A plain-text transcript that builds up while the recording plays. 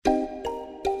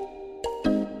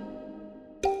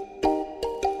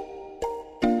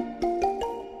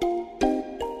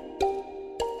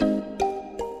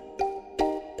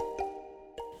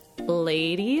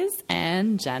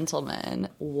gentlemen,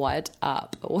 what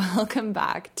up? Welcome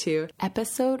back to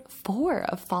episode 4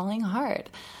 of Falling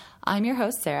Hard. I'm your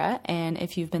host, Sarah, and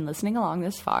if you've been listening along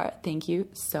this far, thank you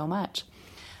so much.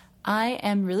 I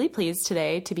am really pleased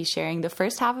today to be sharing the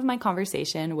first half of my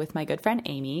conversation with my good friend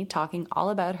Amy, talking all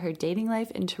about her dating life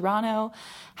in Toronto,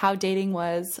 how dating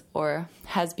was or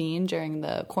has been during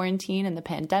the quarantine and the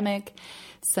pandemic,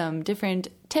 some different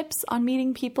tips on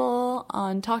meeting people,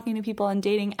 on talking to people on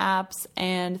dating apps,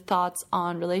 and thoughts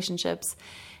on relationships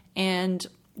and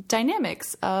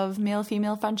dynamics of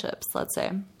male-female friendships, let's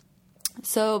say.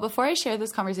 So before I share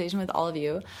this conversation with all of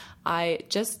you, I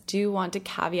just do want to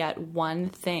caveat one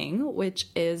thing, which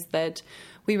is that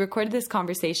we recorded this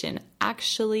conversation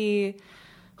actually,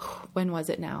 when was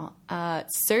it now?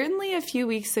 Certainly a few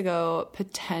weeks ago,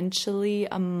 potentially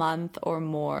a month or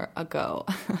more ago.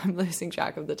 I'm losing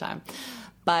track of the time.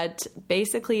 But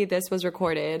basically, this was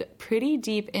recorded pretty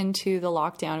deep into the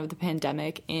lockdown of the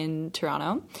pandemic in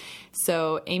Toronto.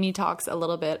 So Amy talks a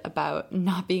little bit about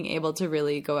not being able to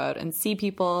really go out and see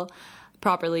people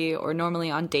properly or normally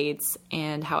on dates,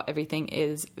 and how everything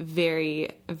is very,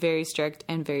 very strict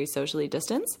and very socially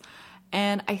distanced.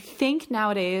 And I think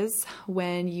nowadays,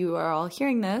 when you are all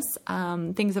hearing this,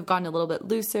 things have gotten a little bit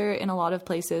looser in a lot of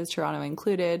places, Toronto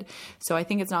included. So I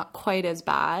think it's not quite as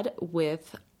bad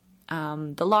with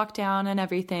the lockdown and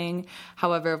everything.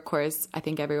 However, of course, I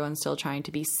think everyone's still trying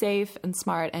to be safe and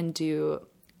smart and do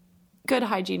good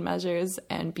hygiene measures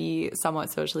and be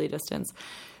somewhat socially distanced.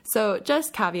 So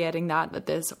just caveating that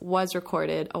this was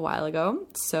recorded a while ago.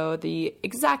 So the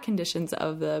exact conditions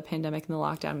of the pandemic and the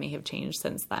lockdown may have changed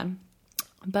since then.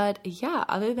 But yeah,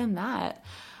 other than that,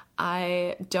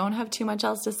 I don't have too much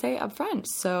else to say up front.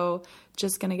 So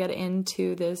just going to get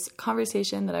into this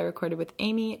conversation that I recorded with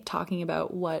Amy, talking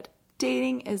about what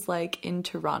dating is like in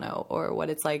Toronto, or what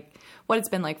it's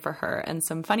been like for her, and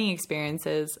some funny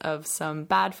experiences of some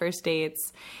bad first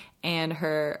dates, and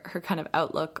her kind of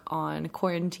outlook on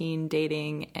quarantine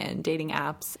dating and dating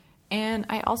apps. And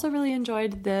I also really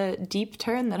enjoyed the deep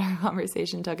turn that our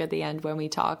conversation took at the end, when we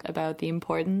talk about the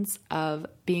importance of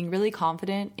being really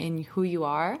confident in who you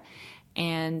are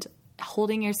and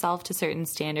holding yourself to certain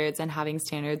standards and having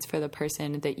standards for the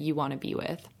person that you want to be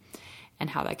with, and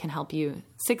how that can help you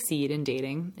succeed in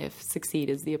dating, if succeed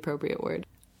is the appropriate word.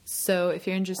 So if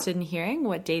you're interested in hearing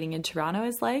what dating in Toronto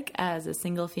is like as a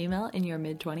single female in your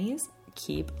mid-20s,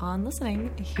 keep on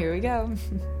listening. Here we go.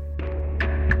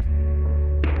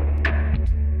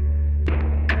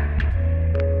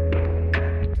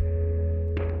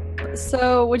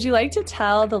 So would you like to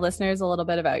tell the listeners a little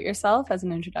bit about yourself as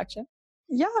an introduction?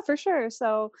 Yeah, for sure.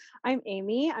 So I'm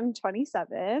Amy. I'm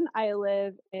 27. I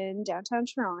live in downtown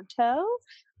Toronto.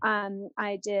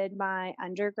 I did my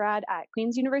undergrad at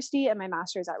Queen's University and my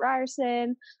master's at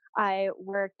Ryerson. I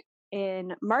work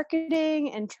in marketing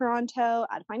in Toronto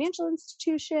at a financial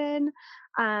institution.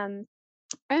 And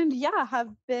yeah, have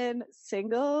been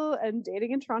single and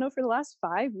dating in Toronto for the last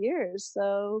 5 years.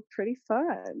 So pretty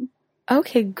fun.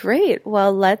 Okay, great.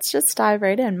 Well, let's just dive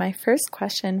right in. My first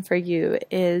question for you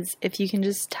is if you can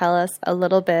just tell us a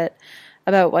little bit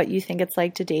about what you think it's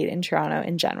like to date in Toronto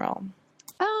in general.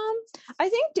 I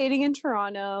think dating in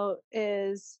Toronto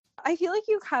is, I feel like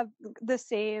you have the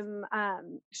same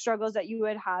struggles that you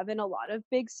would have in a lot of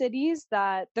big cities,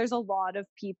 that there's a lot of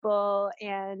people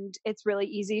and it's really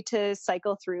easy to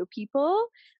cycle through people.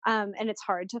 And it's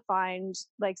hard to find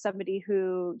like somebody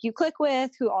who you click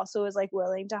with, who also is like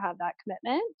willing to have that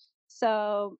commitment.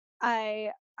 So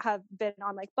I have been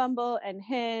on like Bumble and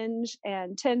Hinge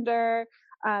and Tinder.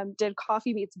 Did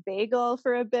Coffee Meets Bagel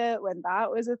for a bit when that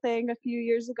was a thing a few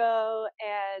years ago.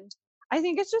 And I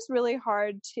think it's just really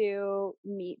hard to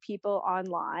meet people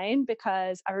online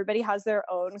because everybody has their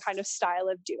own kind of style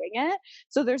of doing it.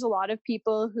 So there's a lot of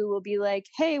people who will be like,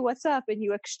 hey, what's up? And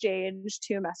you exchange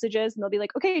 2 messages and they'll be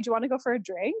like, okay, do you want to go for a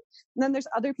drink? And then there's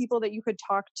other people that you could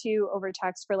talk to over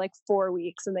text for like 4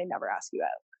 weeks and they never ask you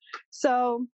out.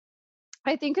 So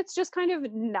I think it's just kind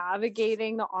of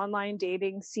navigating the online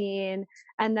dating scene,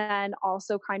 and then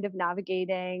also kind of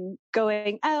navigating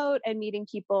going out and meeting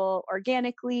people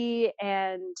organically.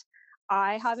 And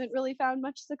I haven't really found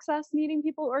much success meeting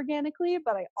people organically,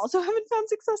 but I also haven't found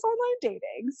success online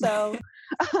dating. So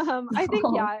I think,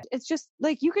 yeah, it's just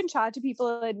like you can chat to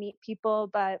people and meet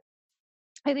people, but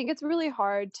I think it's really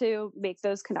hard to make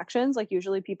those connections. Like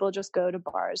usually people just go to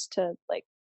bars to like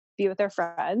be with their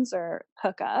friends or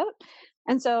hook up.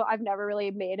 And so I've never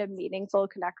really made a meaningful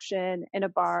connection in a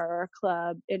bar or a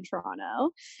club in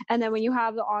Toronto. And then when you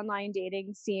have the online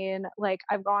dating scene, like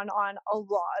I've gone on a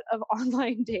lot of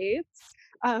online dates.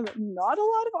 Not a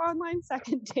lot of online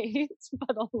second dates,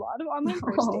 but a lot of online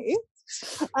first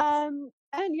dates.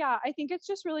 And yeah, I think it's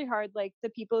just really hard. Like the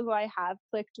people who I have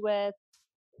clicked with,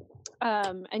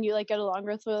 and you like get along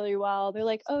with really well, they're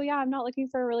like, oh yeah, I'm not looking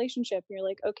for a relationship. And you're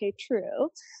like, okay, true.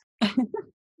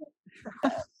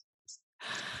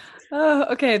 Oh,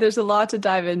 okay. There's a lot to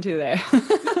dive into there.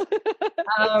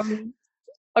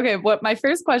 Okay, what my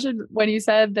first question, when you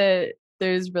said that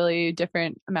there's really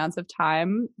different amounts of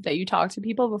time that you talk to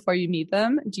people before you meet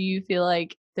them, do you feel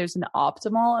like there's an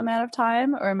optimal amount of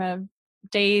time or amount of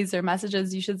days or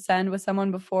messages you should send with someone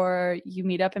before you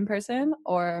meet up in person?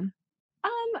 Or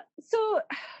So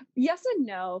yes and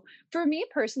no. For me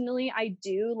personally, I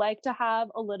do like to have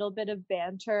a little bit of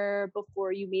banter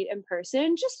before you meet in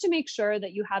person, just to make sure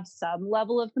that you have some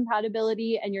level of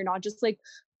compatibility and you're not just like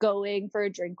going for a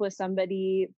drink with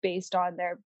somebody based on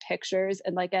their pictures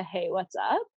and like a hey, what's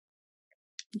up?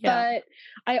 yeah. But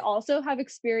I also have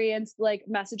experienced like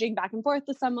messaging back and forth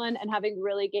with someone and having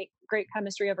really great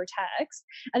chemistry over text.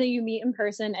 And then you meet in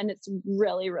person and it's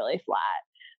really, really flat.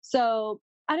 So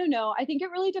I don't know. I think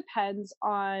it really depends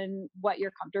on what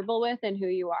you're comfortable with and who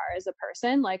you are as a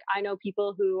person. Like I know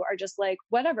people who are just like,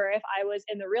 whatever, if I was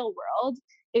in the real world,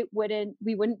 we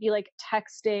wouldn't be like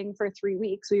texting for 3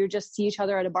 weeks. We would just see each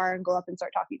other at a bar and go up and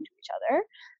start talking to each other.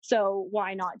 So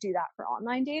why not do that for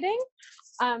online dating?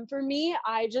 For me,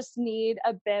 I just need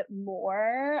a bit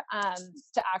more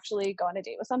to actually go on a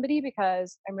date with somebody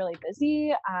because I'm really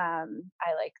busy. I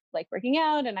like working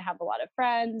out and I have a lot of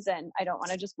friends and I don't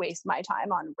want to just waste my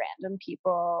time on random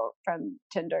people from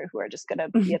Tinder who are just going to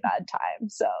be a bad time.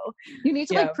 So you need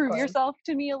to like prove yourself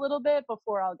to me a little bit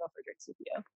before I'll go for drinks with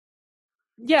you.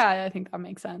 Yeah, I think that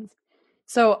makes sense.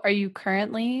 So are you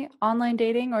currently online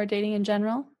dating or dating in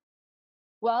general?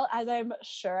 Well, as I'm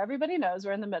sure everybody knows,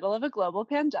 we're in the middle of a global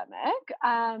pandemic.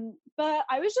 But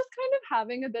I was just kind of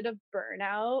having a bit of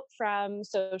burnout from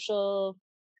social,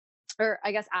 or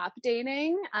I guess app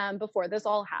dating, before this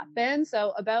all happened.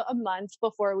 So about a month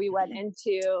before we went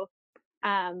into,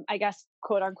 I guess,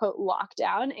 quote unquote,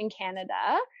 lockdown in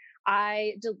Canada,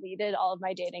 I deleted all of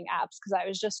my dating apps because I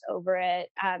was just over it.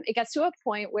 It gets to a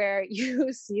point where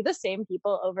you see the same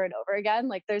people over and over again.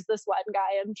 Like there's this one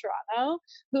guy in Toronto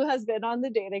who has been on the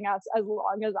dating apps as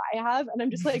long as I have. And I'm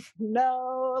just like,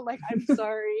 no, like, I'm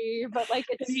sorry, but like,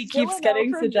 it's he still keeps a no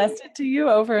getting for suggested me. to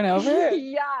you over and over.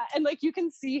 Yeah. And like, you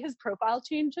can see his profile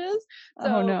changes.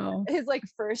 So Oh no. his like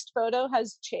first photo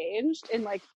has changed in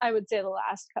like, I would say the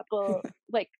last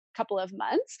couple of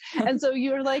months. And so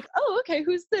you're like, oh, okay,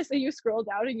 who's this? And you scroll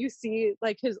down and you see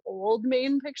like his old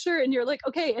main picture and you're like,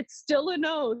 okay, it's still a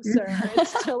no, sir.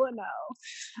 It's still a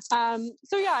no.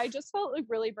 So yeah, I just felt like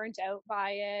really burnt out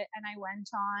by it. And I went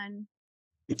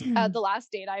on the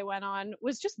last date I went on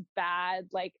was just bad.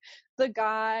 Like the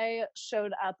guy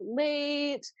showed up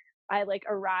late. I like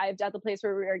arrived at the place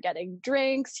where we were getting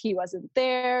drinks. He wasn't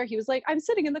there. He was like, I'm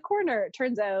sitting in the corner. It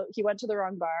turns out he went to the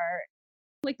wrong bar.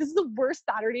 Like, this is the worst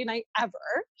Saturday night ever.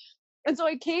 And so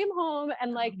I came home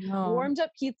and like warmed up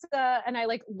pizza and I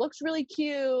like looked really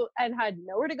cute and had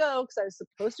nowhere to go because I was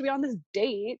supposed to be on this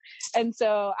date. And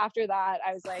so after that,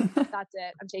 I was like, that's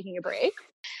it. I'm taking a break.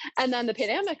 And then the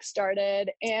pandemic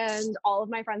started and all of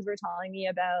my friends were telling me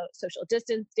about social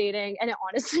distance dating. And it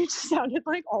honestly just sounded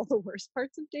like all the worst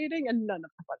parts of dating and none of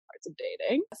the fun parts of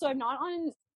dating. So I'm not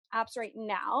on apps right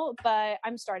now, but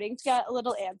I'm starting to get a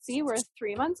little antsy. We're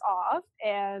 3 months off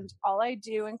and all I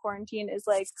do in quarantine is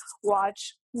like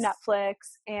watch Netflix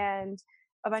and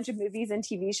a bunch of movies and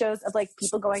TV shows of like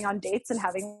people going on dates and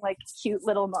having like cute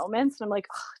little moments. And I'm like,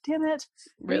 oh, damn it.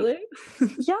 Really?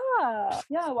 Yeah.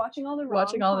 Watching all the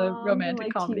romantic and,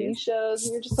 like, comedies. TV shows.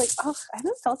 And you're just like, oh, I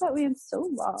haven't felt that way in so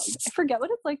long. I forget what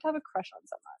it's like to have a crush on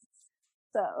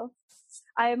someone. So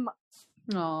I'm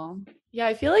Oh, yeah.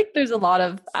 I feel like there's a lot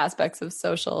of aspects of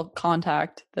social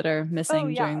contact that are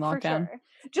missing during lockdown. For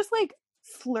sure. Just like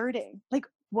flirting, like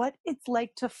what it's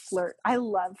like to flirt. I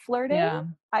love flirting. Yeah.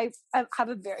 I have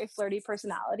a very flirty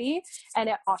personality and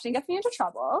it often gets me into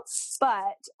trouble,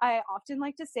 but I often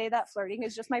like to say that flirting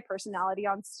is just my personality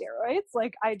on steroids.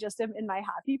 Like I just am in my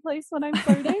happy place when I'm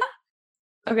flirting.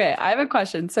 Okay, I have a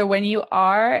question. So when you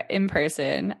are in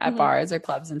person at bars or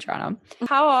clubs in Toronto,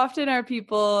 how often are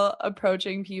people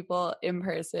approaching people in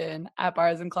person at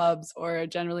bars and clubs or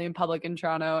generally in public in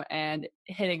Toronto and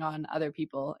hitting on other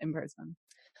people in person?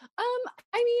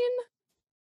 I mean,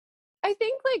 I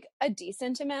think like a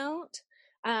decent amount.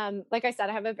 Like I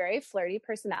said, I have a very flirty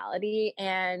personality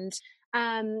and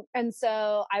And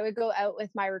so I would go out with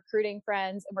my recruiting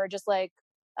friends, and we're just like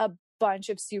a bunch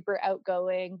of super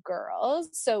outgoing girls.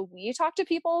 So we talk to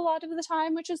people a lot of the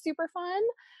time, which is super fun.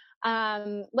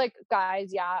 Like guys,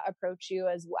 yeah, approach you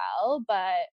as well,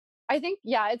 but I think,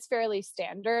 yeah, it's fairly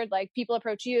standard. Like people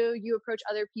approach you, you approach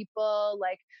other people.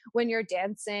 Like when you're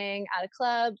dancing at a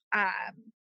club,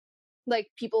 like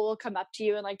people will come up to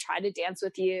you and like try to dance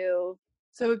with you.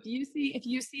 So if you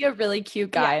see a really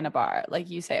cute guy Yeah. in a bar, like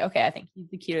you say, okay, I think he's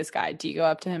the cutest guy. Do you go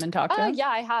up to him and talk to him? Yeah,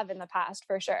 I have in the past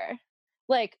for sure.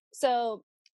 Like, so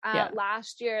Yeah.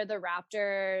 last year, the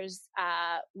Raptors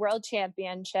World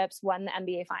Championships won the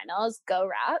NBA Finals. Go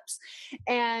Raps!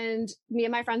 And me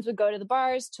and my friends would go to the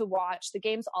bars to watch the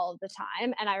games all of the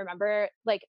time. And I remember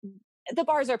like the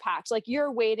bars are packed. Like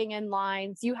you're waiting in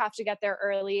lines. You have to get there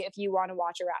early if you want to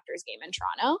watch a Raptors game in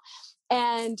Toronto.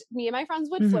 And me and my friends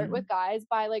would flirt with guys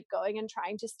by like going and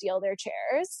trying to steal their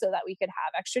chairs so that we could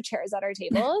have extra chairs at our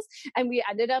tables. And we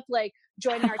ended up like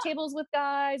joining our tables with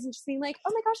guys and just being like,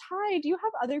 oh my gosh, hi, do you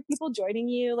have other people joining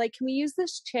you? Like, can we use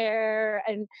this chair?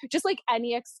 And just like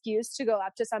any excuse to go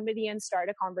up to somebody and start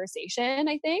a conversation,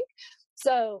 I think.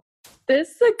 So this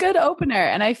is a good opener.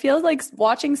 And I feel like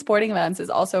watching sporting events is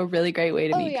also a really great way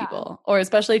to meet people, or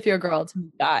especially if you're a girl, to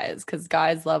meet guys, because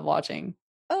guys love watching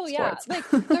sports. Yeah. Like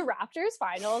the Raptors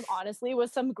finals, honestly,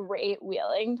 was some great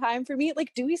wheeling time for me.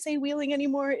 Like, do we say wheeling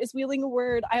anymore? Is wheeling a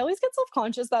word? I always get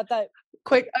self-conscious about that.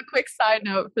 A quick side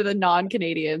note for the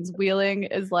non-Canadians. Wheeling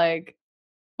is like,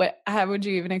 how would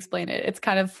you even explain it? It's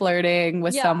kind of flirting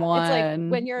with someone. It's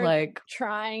like when you're like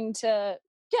trying to,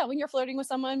 when you're flirting with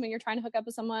someone, when you're trying to hook up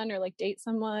with someone or like date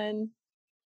someone.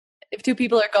 If two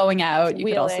people are going out, you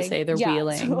could also say they're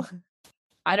wheeling. So,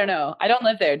 I don't know. I don't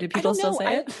live there. Do people still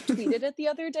say it? I tweeted it the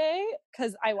other day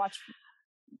because I watched.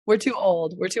 We're too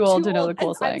old. We're too old to know the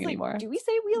cool slang anymore. Do we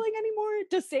say wheeling anymore?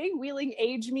 Does saying wheeling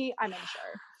age me? I'm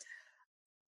unsure.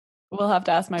 We'll have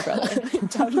to ask my brother.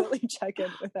 Definitely check in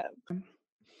with him.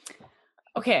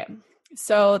 Okay.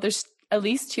 So there's at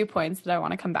least 2 points that I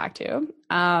want to come back to.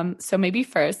 So maybe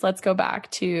first, let's go back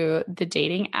to the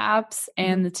dating apps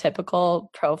and the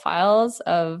typical profiles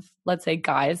of, let's say,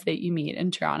 guys that you meet in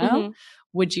Toronto.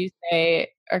 Would you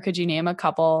say, or could you name a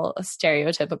couple of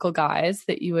stereotypical guys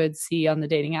that you would see on the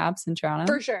dating apps in Toronto?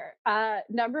 For sure.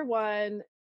 Number one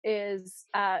is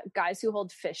guys who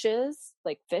hold fishes,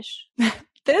 like fish.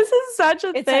 This is such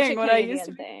a thing when I used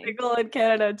to be single in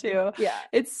Canada too. Yeah.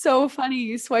 It's so funny.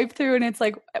 You swipe through and it's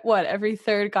like, what, every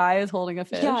third guy is holding a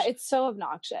fish? Yeah, it's so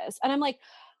obnoxious. And I'm like,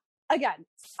 again,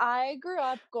 I grew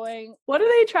up going... What are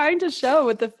they trying to show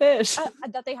with the fish?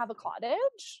 That they have a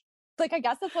cottage. Like, I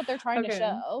guess that's what they're trying to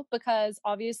show, because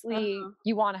obviously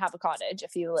you want to have a cottage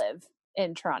if you live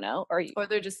in Toronto, or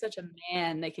they're just such a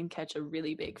man, they can catch a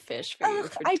really big fish for you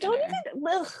for I dinner. don't even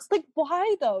like,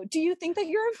 why though? Do you think that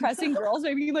you're impressing girls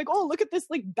by being like, oh, look at this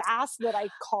like bass that I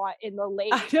caught in the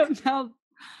lake? I don't know.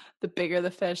 The bigger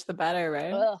the fish, the better,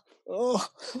 right?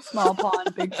 Small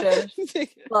pond, big fish.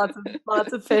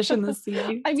 Lots of fish in the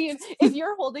sea. I mean, if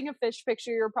you're holding a fish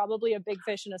picture, you're probably a big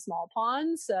fish in a small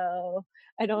pond. So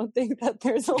I don't think that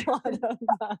there's a lot of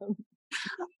them.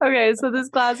 Okay, so this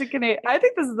classic Canadian, I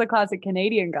think this is the classic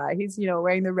Canadian guy. He's,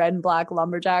 wearing the red and black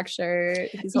lumberjack shirt.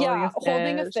 He's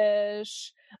holding a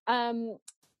fish.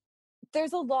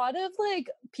 There's a lot of like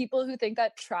people who think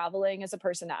that traveling is a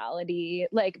personality,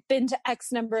 like been to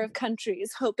X number of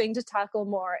countries, hoping to tackle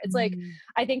more. It's like,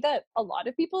 I think that a lot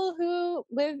of people who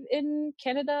live in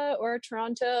Canada or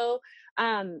Toronto,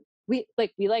 we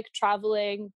like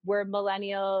traveling. We're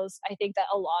millennials. I think that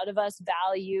a lot of us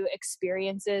value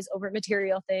experiences over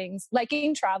material things.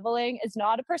 Liking traveling is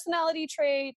not a personality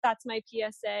trait. That's my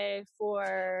PSA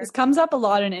for... This comes up a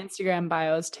lot in Instagram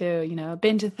bios too,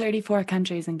 been to 34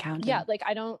 countries and counting. Yeah,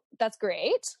 that's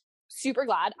great. Super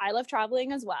glad. I love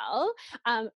traveling as well.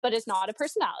 But it's not a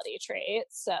personality trait.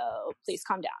 So please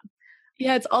calm down.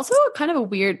 Yeah, it's also kind of a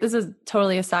weird, this is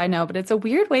totally a side note, but it's a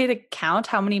weird way to count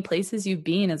how many places you've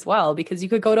been as well, because you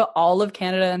could go to all of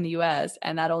Canada and the US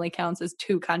and that only counts as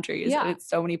 2 countries. Yeah. And it's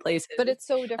so many places. But it's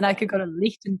so different. And I could go to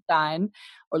Liechtenstein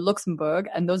or Luxembourg,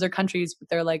 and those are countries, but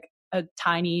they're like a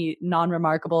tiny,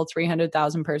 non-remarkable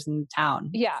 300,000 person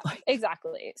town. Yeah,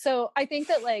 exactly. So I think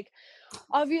that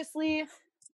obviously...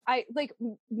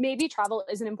 maybe travel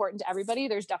isn't important to everybody.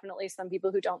 There's definitely some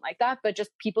people who don't like that, but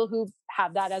just people who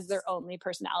have that as their only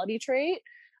personality trait.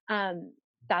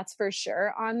 That's for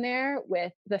sure on there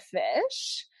with the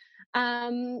fish.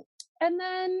 And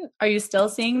then... Are you still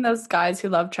seeing those guys who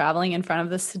love traveling in front of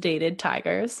the sedated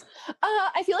tigers?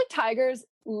 I feel like tigers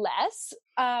less,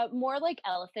 more like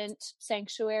elephant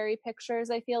sanctuary pictures,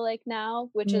 I feel like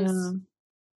now, which is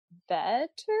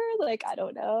better. Like, I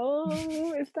don't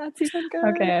know if that's even good.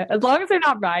 Okay. As long as they're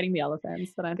not riding the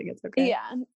elephants, then I think it's okay.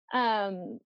 Yeah.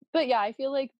 But yeah, I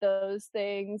feel like those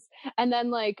things. And then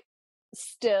like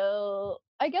still,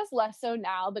 I guess less so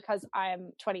now because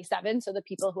I'm 27. So the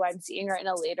people who I'm seeing are in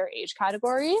a later age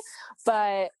category.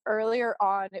 But earlier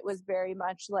on, it was very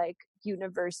much like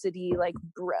university, like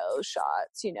bro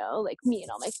shots, you know, like me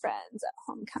and all my friends at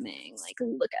homecoming, like,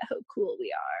 look at how cool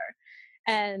we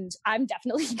are. And I'm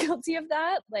definitely guilty of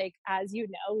that. Like, as you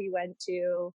know, we went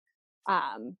to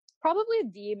probably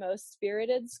the most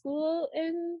spirited school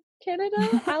in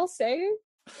Canada, I'll say.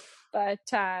 But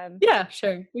yeah,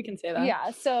 sure, we can say that.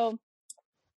 Yeah, so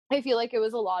I feel like it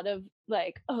was a lot of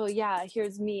like, oh yeah,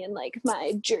 here's me in like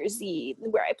my jersey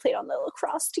where I played on the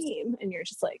lacrosse team, and you're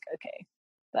just like, okay.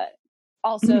 But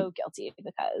also guilty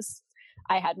because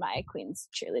I had my Queen's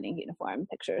cheerleading uniform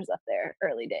pictures up there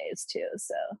early days too.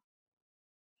 So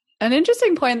an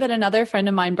interesting point that another friend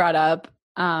of mine brought up,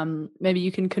 maybe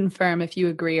you can confirm if you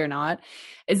agree or not,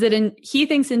 is that he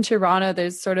thinks in Toronto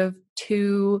there's sort of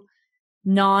two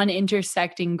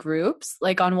non-intersecting groups.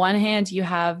 Like on one hand, you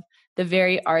have the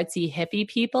very artsy hippie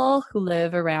people who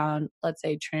live around, let's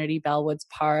say, Trinity Bellwoods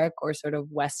Park or sort of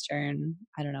Western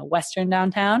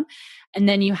downtown. And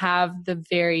then you have the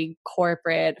very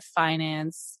corporate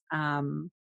finance,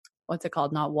 what's it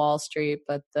called? Not Wall Street,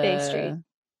 but the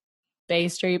Bay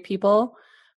Street people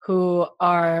who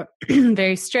are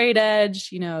very straight edge,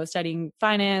 you know, studying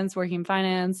finance, working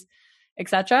finance,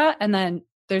 etc. And then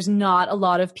there's not a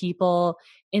lot of people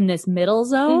in this middle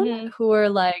zone who are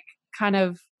like kind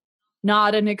of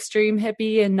not an extreme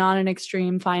hippie and not an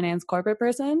extreme finance corporate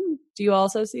person. Do you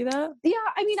also see that? Yeah,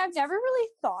 I mean, I've never really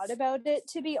thought about it,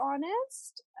 to be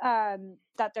honest,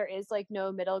 that there is like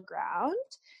no middle ground.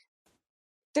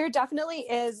 There definitely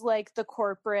is like the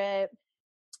corporate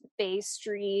Bay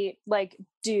Street like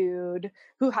dude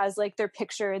who has like their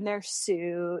picture in their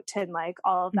suit and like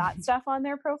all of that stuff on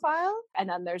their profile. And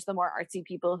then there's the more artsy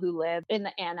people who live in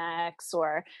the Annex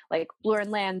or like Bloor and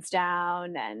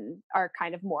Lansdowne and are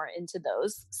kind of more into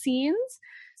those scenes.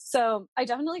 So I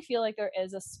definitely feel like there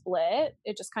is a split.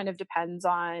 It just kind of depends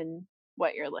on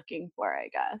what you're looking for, I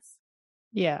guess.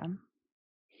 Yeah.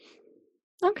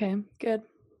 Okay, good.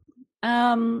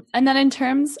 And then in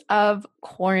terms of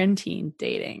quarantine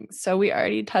dating, so we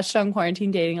already touched on quarantine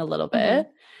dating a little bit,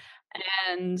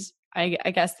 and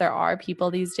I guess there are people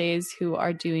these days who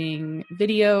are doing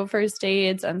video first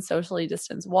dates and socially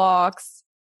distanced walks.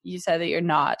 You said that you're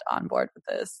not on board with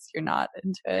this. You're not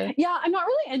into it. Yeah, I'm not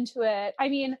really into it. I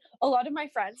mean, a lot of my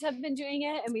friends have been doing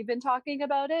it and we've been talking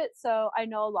about it. So I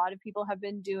know a lot of people have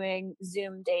been doing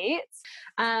Zoom dates.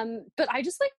 But I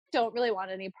just like don't really want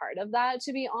any part of that,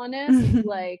 to be honest.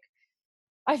 Like,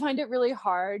 I find it really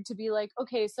hard to be like,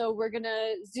 okay, so we're going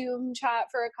to Zoom chat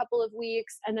for a couple of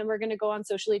weeks and then we're going to go on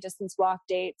socially distanced walk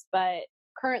dates. But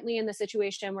currently in the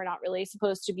situation, we're not really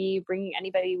supposed to be bringing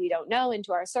anybody we don't know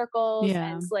into our circles. Yeah.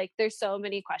 And it's like, there's so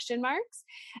many question marks.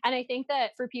 And I think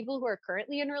that for people who are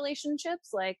currently in relationships,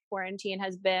 like quarantine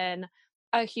has been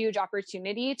a huge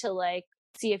opportunity to like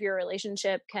see if your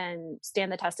relationship can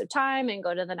stand the test of time and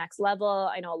go to the next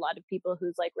level. I know a lot of people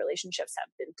whose like relationships have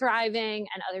been thriving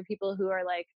and other people who are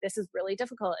like, this is really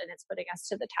difficult and it's putting us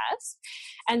to the test.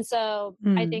 And so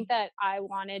I think that I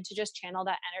wanted to just channel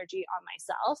that energy on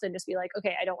myself and just be like,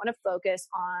 okay, I don't want to focus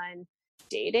on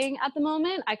dating at the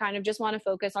moment. I kind of just want to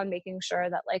focus on making sure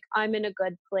that like I'm in a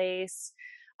good place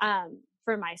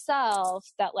for myself,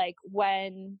 that like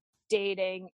when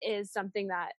dating is something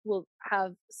that will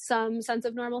have some sense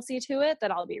of normalcy to it,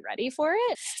 that I'll be ready for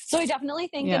it. So I definitely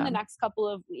think in the next couple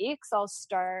of weeks I'll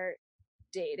start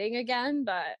dating again,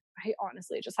 but I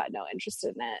honestly just had no interest in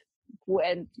it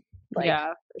when like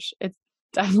it's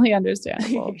definitely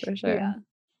understandable for sure. Yeah.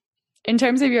 In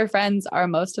terms of your friends, are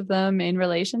most of them in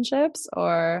relationships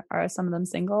or are some of them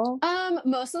single?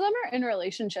 Most of them are in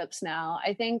relationships now.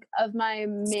 I think of my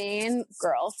main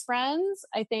girlfriends,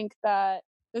 I think that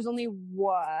there's only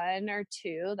one or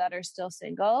two that are still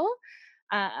single,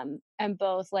 and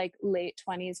both like late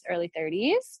 20s, early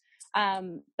 30s.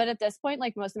 But at this point,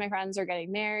 like most of my friends are getting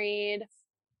married.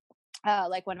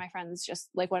 Like one of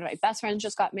my best friends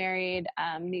just got married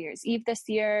New Year's Eve this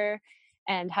year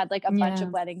and had like a bunch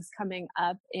of weddings coming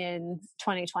up in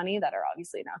 2020 that are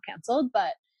obviously now canceled.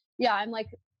 But yeah, I'm like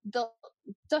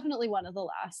definitely one of the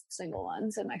last single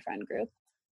ones in my friend group.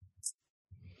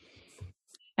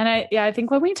 And I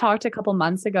think when we talked a couple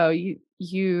months ago,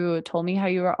 you told me how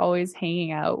you were always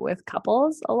hanging out with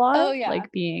couples a lot,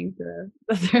 like being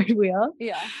the third wheel.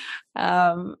 Yeah.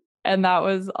 And that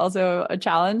was also a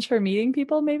challenge for meeting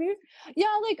people, maybe?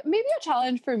 Yeah, like maybe a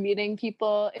challenge for meeting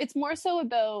people. It's more so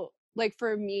about like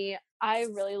for me, I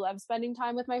really love spending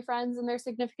time with my friends and their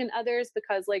significant others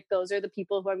because like those are the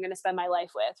people who I'm going to spend my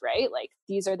life with, right? Like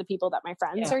these are the people that my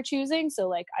friends Yeah. are choosing, so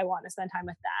like I want to spend time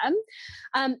with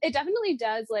them. It definitely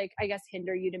does like I guess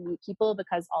hinder you to meet people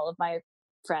because all of my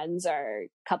friends are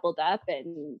coupled up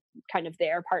and kind of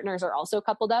their partners are also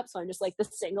coupled up, so I'm just like the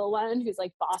single one who's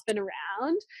like bopping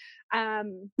around.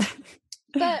 Um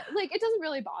but like it doesn't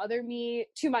really bother me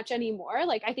too much anymore.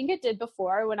 Like I think it did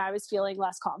before when I was feeling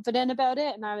less confident about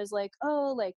it and I was like,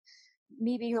 oh, like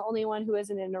me being the only one who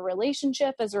isn't in a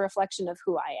relationship is a reflection of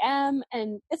who I am.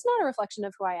 And it's not a reflection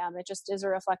of who I am, it just is a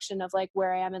reflection of like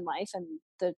where I am in life and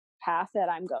the path that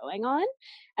I'm going on.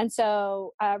 And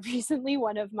so recently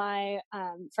one of my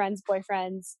friends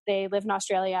boyfriends, they live in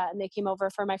Australia and they came over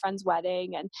for my friend's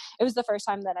wedding, and it was the first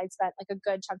time that I'd spent like a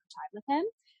good chunk of time with him.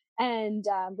 And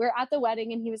we're at the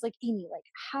wedding and he was like, Amy, like,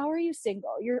 how are you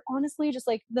single? You're honestly just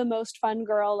like the most fun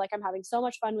girl. Like, I'm having so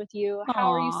much fun with you.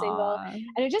 How are you single? Aww.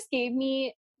 And it just gave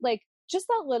me like just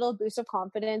that little boost of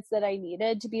confidence that I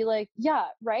needed to be like, yeah,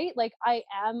 right. Like, I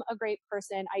am a great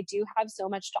person. I do have so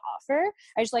much to offer.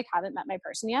 I just like haven't met my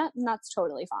person yet. And that's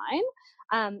totally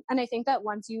fine. And I think that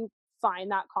once you find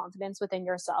that confidence within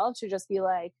yourself to just be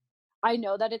like, I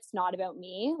know that it's not about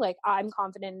me. Like I'm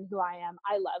confident in who I am.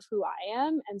 I love who I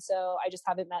am. And so I just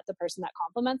haven't met the person that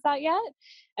complements that yet.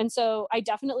 And so I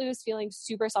definitely was feeling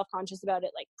super self-conscious about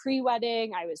it. Like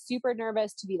pre-wedding, I was super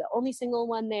nervous to be the only single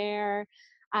one there.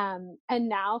 And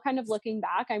now kind of looking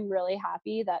back, I'm really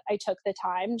happy that I took the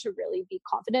time to really be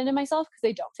confident in myself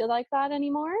because I don't feel like that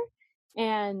anymore.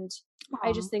 And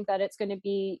I just think that it's going to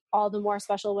be all the more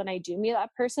special when I do meet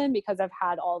that person because I've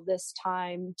had all this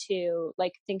time to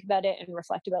like think about it and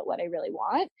reflect about what I really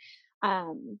want.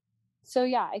 So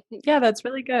yeah, I think. Yeah, that's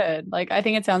really good. Like, I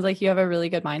think it sounds like you have a really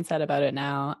good mindset about it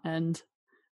now and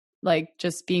like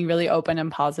just being really open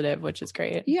and positive, which is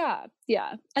great. Yeah.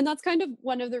 And that's kind of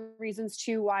one of the reasons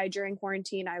too why during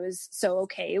quarantine I was so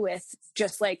okay with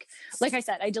just like I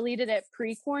said, I deleted it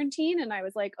pre-quarantine and I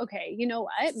was like, okay, you know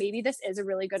what? Maybe this is a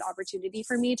really good opportunity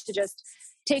for me to just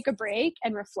take a break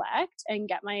and reflect and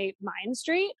get my mind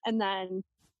straight. And then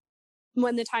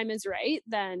when the time is right,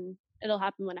 then it'll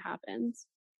happen when it happens.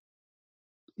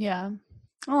 Yeah.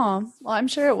 Oh, well, I'm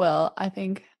sure it will.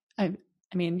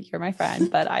 I mean, you're my friend,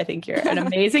 but I think you're an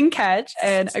amazing catch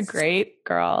and a great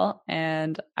girl.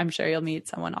 And I'm sure you'll meet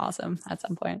someone awesome at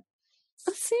some point.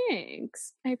 Oh,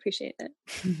 thanks. I appreciate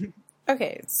it.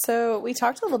 Okay, so we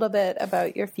talked a little bit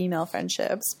about your female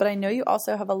friendships, but I know you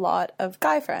also have a lot of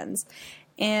guy friends.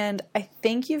 And I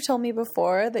think you've told me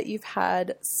before that you've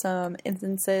had some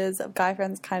instances of guy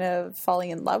friends kind of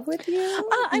falling in love with you.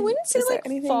 I wouldn't say like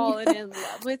fallen in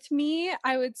love with me.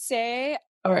 I would say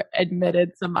or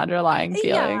admitted some underlying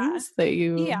feelings that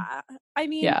you I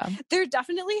mean there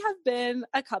definitely have been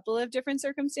a couple of different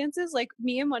circumstances. Like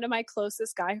me and one of my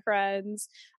closest guy friends,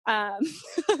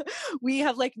 we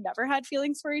have like never had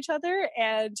feelings for each other,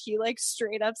 and he like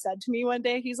straight up said to me one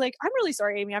day, he's like, I'm really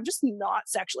sorry, Amy, I'm just not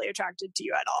sexually attracted to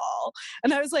you at all.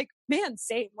 And I was like, man,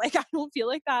 same. Like I don't feel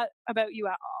like that about you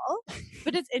at all.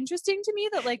 But it's interesting to me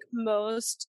that like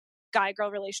most guy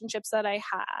girl relationships that I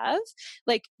have,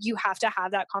 like you have to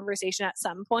have that conversation at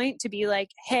some point to be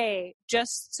like, hey,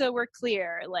 just so we're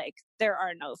clear, like there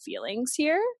are no feelings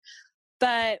here.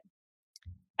 But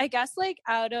I guess like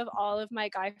out of all of my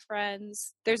guy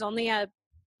friends, there's only I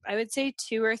would say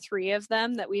 2 or 3 of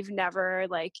them that we've never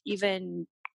like even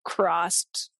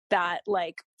crossed that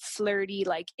like flirty,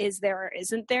 like is there or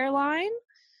isn't there line.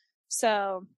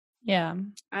 So yeah,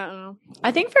 I don't know.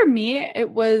 I think for me,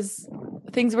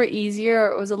 things were easier.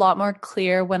 It was a lot more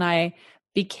clear when I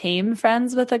became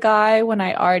friends with a guy when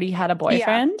I already had a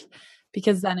boyfriend,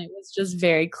 because then it was just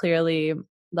very clearly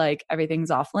like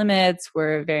everything's off limits.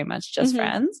 We're very much just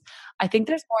friends. I think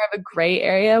there's more of a gray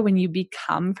area when you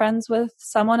become friends with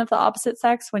someone of the opposite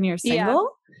sex when you're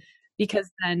single. Because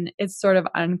then it's sort of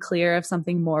unclear if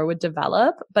something more would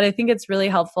develop. But I think it's really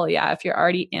helpful, if you're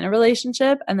already in a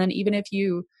relationship, and then even if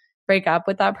you break up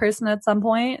with that person at some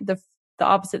point, the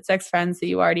opposite sex friends that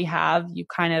you already have, you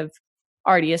kind of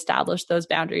already established those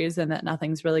boundaries and that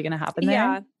nothing's really going to happen there.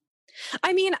 Yeah.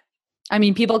 I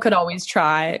mean, people could always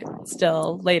try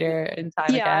still later in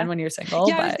time again when you're single.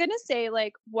 Yeah, I was going to say,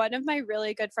 like, one of my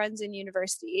really good friends in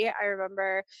university, I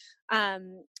remember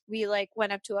we, like,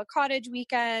 went up to a cottage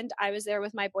weekend. I was there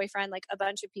with my boyfriend. Like, a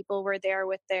bunch of people were there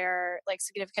with their, like,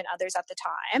 significant others at the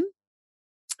time.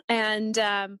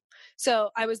 And so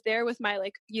I was there with my,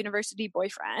 like, university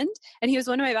boyfriend. And he was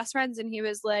one of my best friends. And he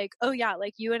was like, oh, yeah,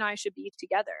 like, you and I should be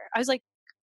together. I was like,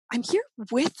 I'm here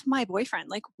with my boyfriend.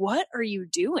 Like, what are you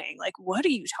doing? Like, what are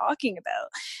you talking about?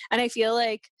 And I feel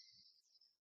like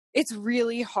it's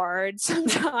really hard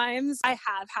sometimes. I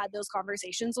have had those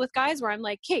conversations with guys where I'm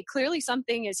like, hey, clearly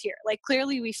something is here. Like,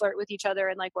 clearly we flirt with each other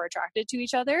and like we're attracted to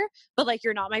each other, but like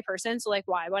you're not my person. So like,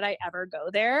 why would I ever go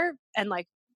there and like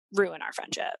ruin our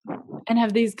friendship? And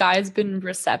have these guys been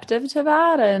receptive to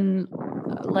that and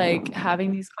like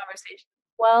having these conversations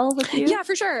well with you? Yeah,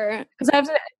 for sure. Because I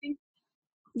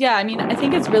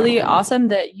think it's really awesome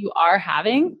that you are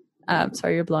having.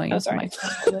 Sorry, you're blowing into my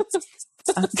phone.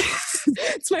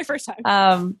 It's my first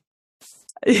time.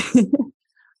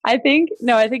 I think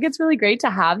it's really great to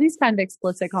have these kind of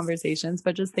explicit conversations,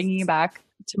 but just thinking back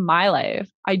to my life,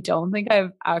 I don't think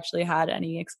I've actually had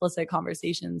any explicit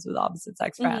conversations with opposite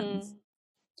sex friends.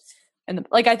 And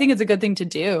like, I think it's a good thing to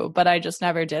do, but I just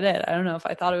never did it. I don't know if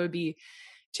I thought it would be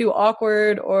too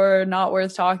awkward or not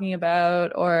worth talking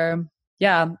about, or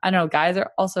I don't know. Guys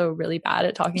are also really bad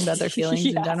at talking about their feelings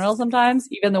in general sometimes,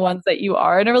 even the ones that you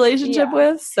are in a relationship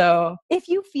with. So if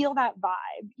you feel that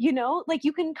vibe, you know, like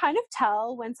you can kind of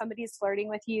tell when somebody's flirting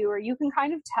with you, or you can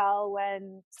kind of tell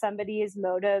when somebody's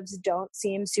motives don't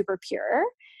seem super pure.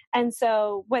 And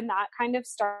so when that kind of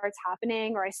starts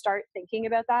happening, or I start thinking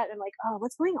about that and like, oh,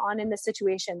 what's going on in this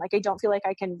situation? Like, I don't feel like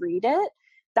I can read it.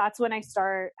 That's when I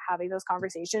start having those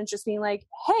conversations, just being like,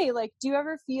 hey, like, do you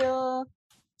ever feel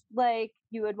like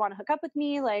you would want to hook up with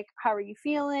me? Like, how are you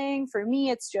feeling? For me,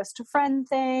 it's just a friend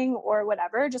thing or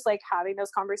whatever. Just like having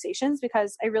those conversations,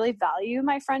 because I really value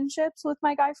my friendships with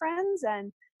my guy friends.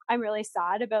 And I'm really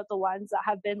sad about the ones that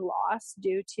have been lost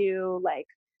due to like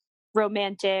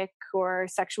romantic or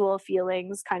sexual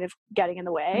feelings kind of getting in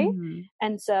the way.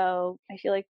 And so I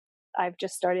feel like I've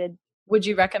just started. Would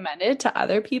you recommend it to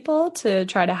other people to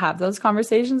try to have those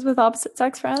conversations with opposite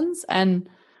sex friends? And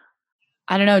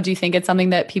I don't know, do you think it's something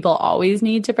that people always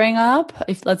need to bring up?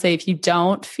 If, let's say, if you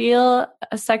don't feel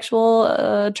a sexual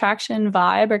attraction,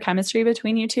 vibe, or chemistry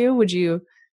between you two, would you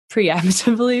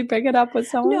preemptively bring it up with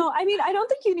someone? No, I mean, I don't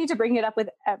think you need to bring it up with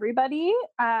everybody.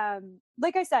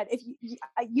 Like I said, if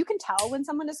you can tell when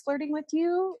someone is flirting with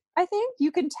you, I think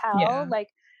you can tell. Like,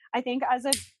 I think as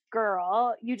a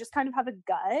girl, you just kind of have a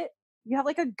gut. You have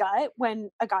like a gut when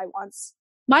a guy wants.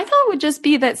 My thought would just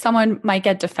be that someone might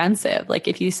get defensive. Like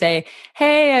if you say,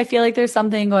 hey, I feel like there's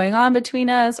something going on between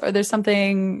us, or there's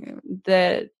something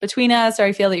that between us, or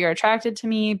I feel that you're attracted to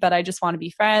me, but I just want to be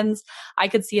friends. I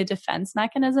could see a defense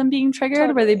mechanism being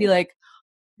triggered where they'd be like,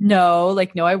 no,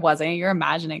 I wasn't. You're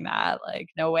imagining that. Like,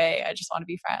 no way. I just want to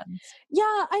be friends. Yeah.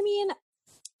 I mean,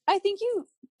 I think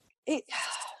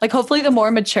like hopefully the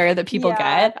more mature that people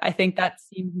get, I think that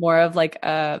seems more of like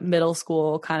a middle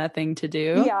school kind of thing to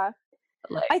do. Yeah.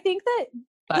 Like, I think that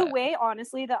the way,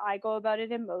 honestly, that I go about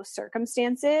it in most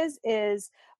circumstances is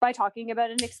by talking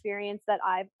about an experience that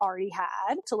I've already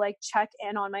had, to like check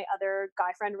in on my other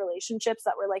guy friend relationships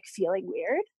that were like feeling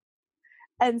weird.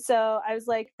 And so I was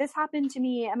like, this happened to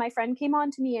me and my friend came on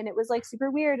to me and it was like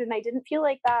super weird and I didn't feel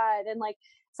like that. And like,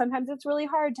 sometimes it's really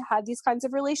hard to have these kinds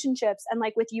of relationships. And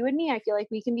like with you and me, I feel like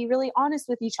we can be really honest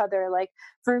with each other. Like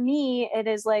for me, it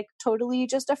is like totally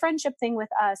just a friendship thing with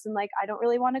us. And like, I don't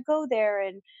really want to go there.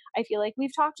 And I feel like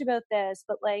we've talked about this,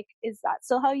 but like, is that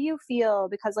still how you feel?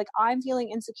 Because like, I'm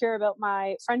feeling insecure about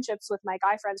my friendships with my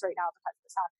guy friends right now because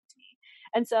this happened to me.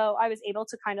 And so I was able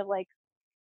to kind of like,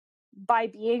 by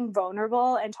being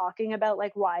vulnerable and talking about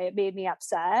like why it made me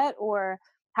upset or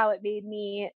how it made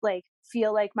me like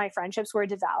feel like my friendships were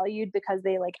devalued because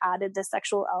they like added the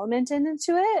sexual element into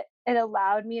it, it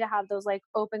allowed me to have those like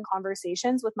open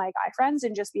conversations with my guy friends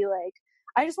and just be like,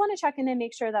 I just want to check in and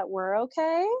make sure that we're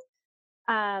okay.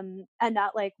 And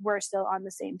that like we're still on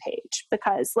the same page,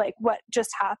 because like what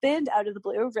just happened out of the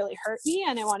blue really hurt me,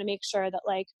 and I want to make sure that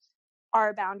like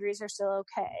our boundaries are still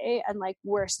okay and like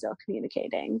we're still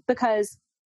communicating. Because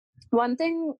one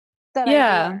thing that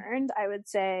I've learned, I would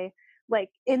say, like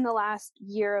in the last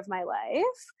year of my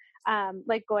life,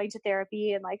 like going to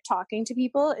therapy and like talking to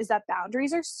people, is that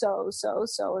boundaries are so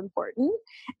important.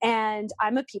 And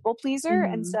I'm a people pleaser.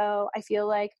 And so I feel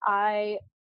like I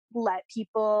let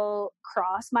people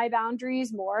cross my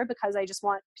boundaries more because I just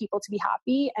want people to be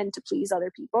happy and to please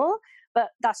other people. But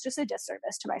that's just a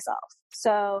disservice to myself.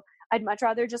 So I'd much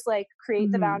rather just like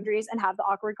create the boundaries and have the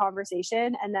awkward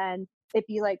conversation and then it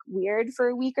be like weird for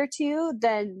a week or two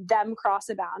than them cross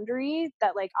a boundary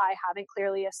that like I haven't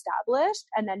clearly established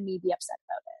and then me be upset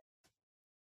about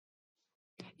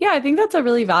it. Yeah, I think that's a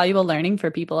really valuable learning for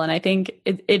people. And I think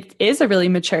it is a really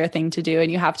mature thing to do.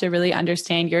 And you have to really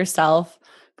understand yourself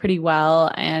pretty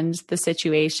well and the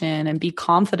situation and be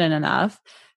confident enough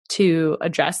to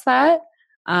address that.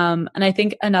 And I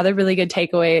think another really good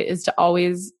takeaway is to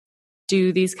always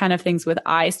do these kind of things with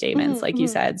I statements, like you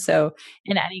said. So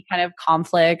in any kind of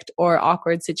conflict or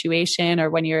awkward situation, or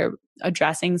when you're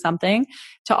addressing something,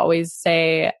 to always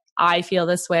say, I feel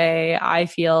this way. I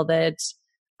feel that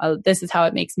this is how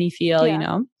it makes me feel, you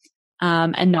know,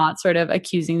 and not sort of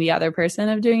accusing the other person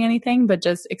of doing anything, but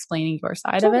just explaining your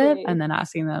side of it and then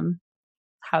asking them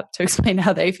how to explain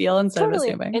how they feel instead of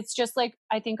assuming. It's just like,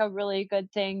 I think a really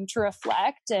good thing to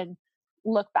reflect and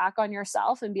look back on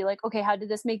yourself and be like, okay, how did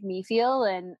this make me feel?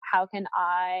 And how can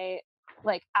I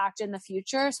like act in the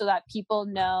future so that people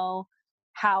know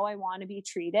how I want to be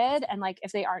treated? And like,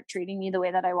 if they aren't treating me the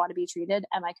way that I want to be treated,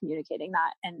 am I communicating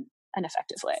that in an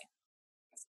effective way?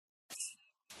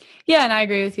 Yeah, and I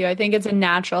agree with you. I think it's a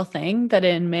natural thing that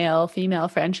in male-female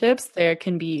friendships, there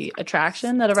can be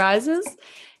attraction that arises.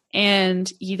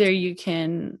 And either you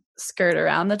can skirt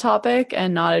around the topic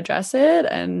and not address it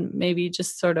and maybe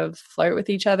just sort of flirt with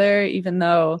each other, even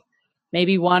though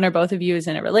maybe one or both of you is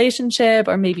in a relationship,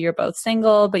 or maybe you're both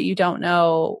single, but you don't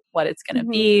know what it's going to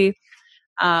be.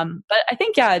 But I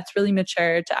think, yeah, it's really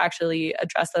mature to actually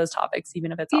address those topics,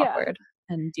 even if it's awkward,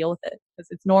 and deal with it, because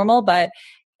it's normal. But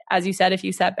as you said, if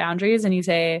you set boundaries and you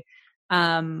say,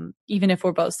 even if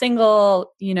we're both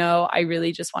single, you know, I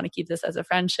really just want to keep this as a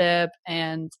friendship,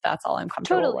 and that's all I'm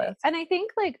comfortable with. And I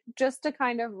think like, just to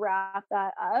kind of wrap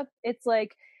that up, it's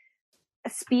like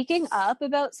speaking up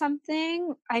about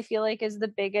something, I feel like is the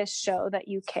biggest show that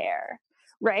you care.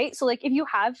 Right. So like, if you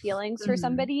have feelings for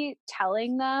somebody,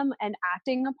 telling them and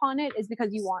acting upon it is because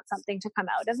you want something to come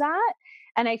out of that.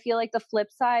 And I feel like the flip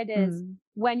side is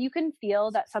when you can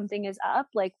feel that something is up,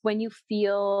 like when you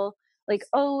feel like,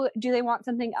 oh, do they want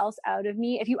something else out of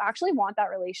me? If you actually want that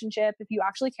relationship, if you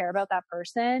actually care about that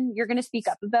person, you're going to speak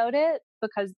up about it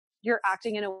because you're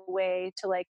acting in a way to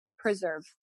like preserve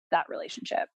that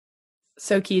relationship.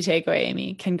 So key takeaway,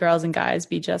 Amy, can girls and guys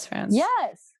be just friends?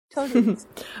 Yes. Totally.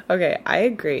 Okay, I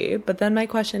agree. But then my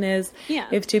question is,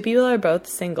 if two people are both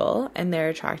single and they're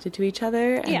attracted to each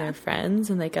other and they're friends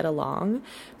and they get along,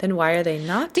 then why are they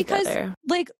not together?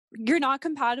 Like, you're not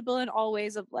compatible in all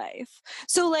ways of life.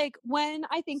 So like, when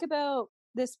I think about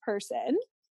this person,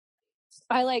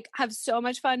 I like have so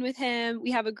much fun with him.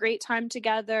 We have a great time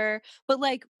together. But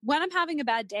like, when I'm having a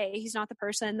bad day, he's not the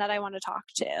person that I want to talk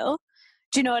to.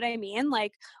 Do you know what I mean?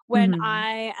 Like, when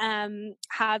I am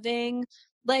having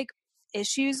like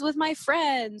issues with my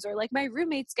friends, or like my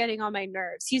roommate's getting on my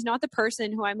nerves, he's not the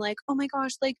person who I'm like, oh my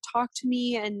gosh, like talk to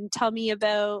me and tell me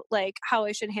about like how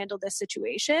I should handle this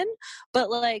situation. But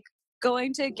like,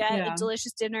 going to get a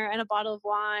delicious dinner and a bottle of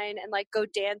wine and like go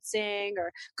dancing,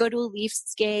 or go to a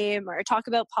Leafs game, or talk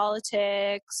about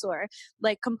politics, or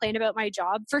like complain about my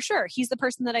job, for sure, he's the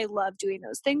person that I love doing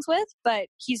those things with. But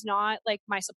he's not like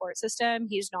my support system.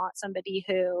 He's not somebody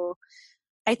who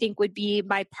I think would be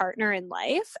my partner in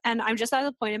life. And I'm just at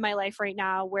a point in my life right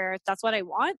now where that's what I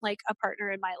want, like a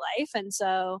partner in my life. And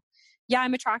so, yeah,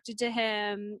 I'm attracted to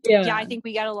him. Yeah, I think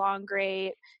we get along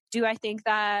great. Do I think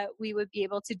that we would be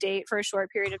able to date for a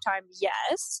short period of time?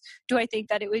 Yes. Do I think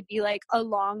that it would be like a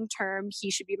long term,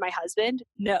 he should be my husband?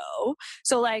 No.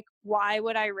 So like, why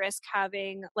would I risk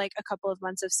having like a couple of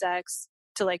months of sex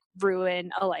to like ruin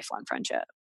a lifelong friendship?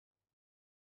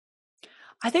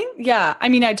 I think, yeah, I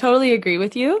mean, I totally agree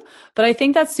with you, but I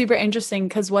think that's super interesting,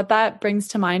 because what that brings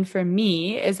to mind for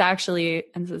me is actually,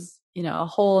 and this is, you know, a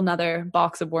whole nother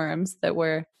box of worms that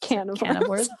we're can of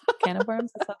worms.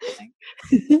 A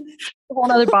whole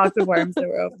nother box of worms that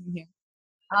we're opening here.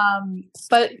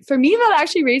 But for me, that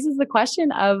actually raises the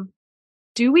question of,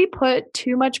 do we put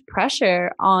too much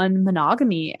pressure on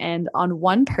monogamy and on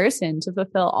one person to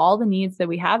fulfill all the needs that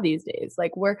we have these days?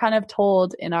 Like, we're kind of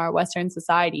told in our Western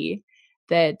society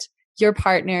that your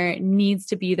partner needs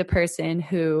to be the person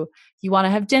who you want to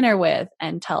have dinner with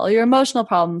and tell your emotional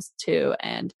problems to,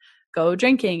 and go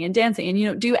drinking and dancing and, you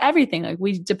know, do everything. Like,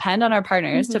 we depend on our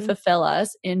partners to fulfill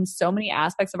us in so many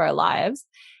aspects of our lives.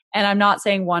 And I'm not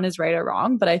saying one is right or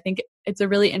wrong, but I think it's a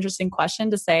really interesting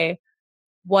question to say,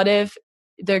 what if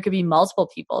there could be multiple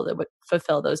people that would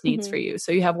fulfill those needs for you?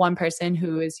 So you have one person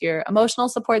who is your emotional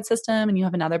support system, and you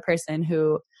have another person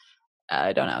who,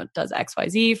 I don't know, does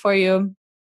XYZ for you.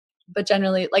 But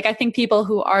generally, like, I think people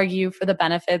who argue for the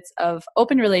benefits of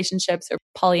open relationships or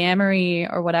polyamory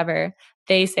or whatever,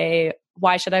 they say,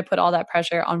 why should I put all that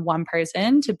pressure on one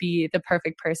person to be the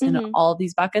perfect person in all of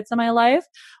these buckets in my life,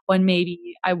 when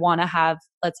maybe I want to have,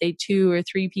 let's say, 2 or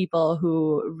 3 people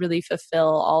who really fulfill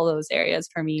all those areas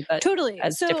for me, but totally.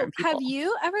 as So different people. Have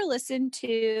you ever listened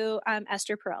to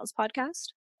Esther Perel's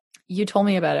podcast? You told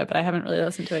me about it, but I haven't really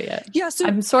listened to it yet. Yeah, so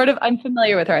I'm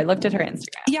familiar with her. I looked at her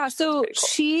Instagram. Yeah, so cool.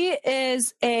 She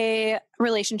is a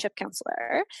relationship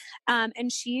counselor,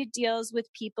 and she deals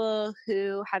with people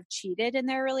who have cheated in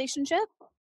their relationship.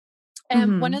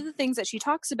 And one of the things that she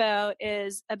talks about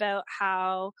is about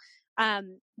how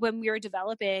when we were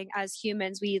developing as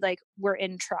humans, we were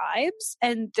in tribes,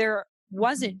 and there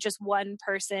wasn't just one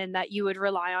person that you would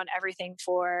rely on everything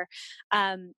for.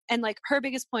 And her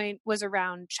biggest point was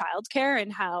around childcare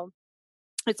and how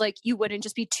it's you wouldn't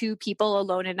just be two people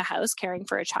alone in a house caring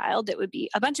for a child. It would be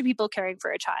a bunch of people caring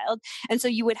for a child. And so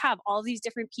you would have all these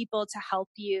different people to help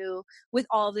you with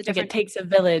all the different... it takes a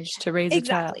village to raise a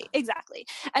child. Exactly.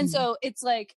 And so it's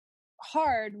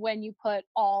hard when you put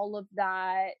all of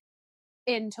that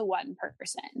into one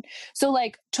person. So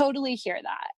totally hear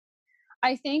that.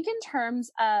 I think in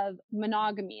terms of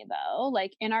monogamy, though,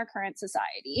 in our current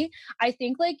society, I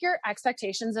think your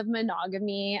expectations of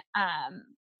monogamy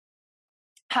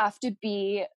have to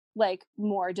be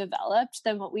more developed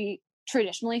than what we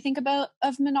traditionally think about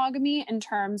of monogamy in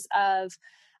terms of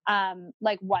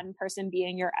one person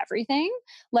being your everything.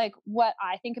 What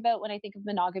I think about when I think of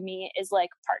monogamy is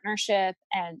partnership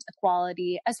and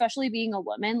equality, especially being a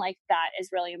woman. That is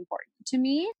really important to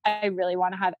me. I really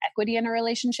want to have equity in a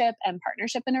relationship and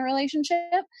partnership in a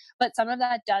relationship, but some of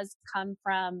that does come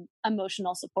from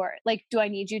emotional support. Do I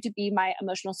need you to be my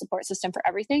emotional support system for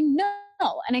everything? No.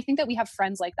 And I think that we have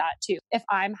friends like that too. If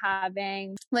I'm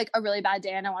having a really bad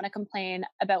day and I want to complain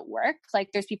about work,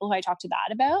 there's people who I talk to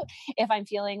that about. If I'm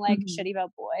feeling shitty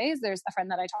about boys, there's a friend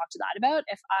that I talk to that about.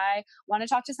 If I want to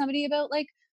talk to somebody about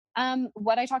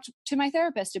what I talked to my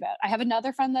therapist about, I have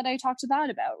another friend that I talk to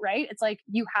that about, right? It's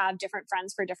you have different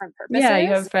friends for different purposes. Yeah, you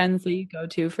have friends that you go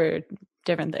to for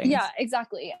different things. Yeah,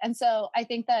 exactly. And so I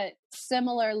think that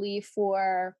similarly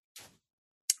for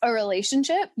a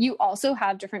relationship, you also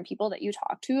have different people that you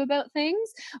talk to about things,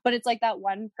 but it's that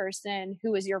one person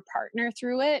who is your partner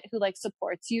through it, who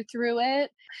supports you through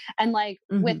it. And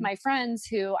with my friends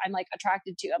who I'm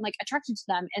attracted to, I'm attracted to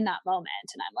them in that moment.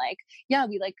 And I'm yeah,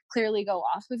 we clearly go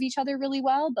off of each other really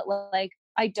well, but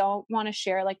I don't want to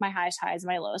share my highest highs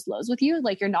and my lowest lows with you.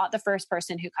 You're not the first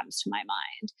person who comes to my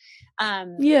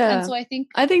mind. Yeah. And so I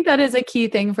think that is a key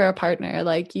thing for a partner.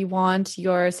 You want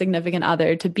your significant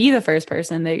other to be the first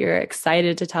person that you're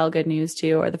excited to tell good news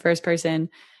to, or the first person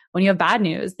when you have bad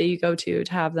news that you go to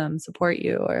have them support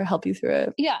you or help you through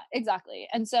it. Yeah, exactly.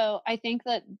 And so I think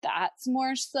that that's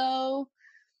more so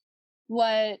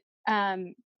what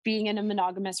being in a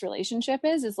monogamous relationship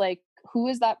is who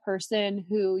is that person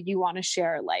who you want to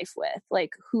share life with?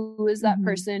 Who is that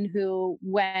person who,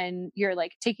 when you're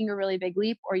taking a really big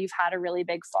leap or you've had a really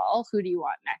big fall, who do you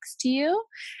want next to you?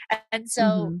 And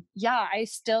so, yeah, I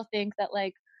still think that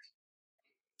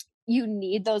you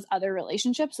need those other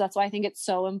relationships. That's why I think it's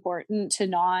so important to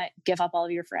not give up all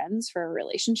of your friends for a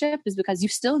relationship, is because you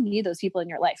still need those people in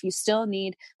your life. You still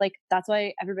need, that's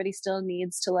why everybody still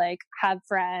needs to have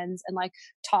friends and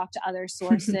talk to other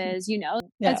sources, Yeah.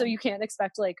 And so you can't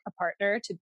expect a partner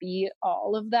to be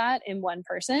all of that in one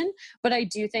person. But I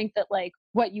do think that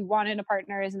what you want in a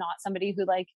partner is not somebody who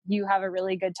you have a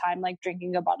really good time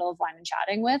drinking a bottle of wine and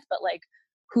chatting with, but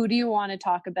who do you want to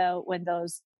talk about when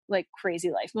those crazy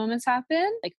life moments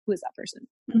happen? Who is that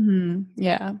person?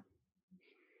 Yeah,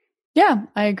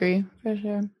 I agree for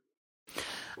sure.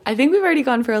 I think we've already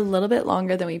gone for a little bit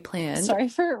longer than we planned. Sorry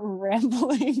for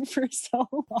rambling for so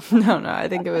long. No, I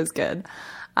think it was good.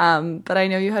 But I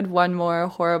know you had one more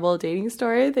horrible dating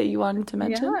story that you wanted to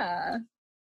mention. Yeah.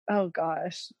 Oh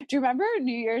gosh. Do you remember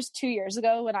New Year's 2 years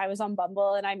ago when I was on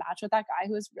Bumble and I matched with that guy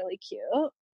who was really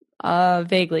cute?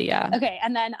 Vaguely, yeah. Okay,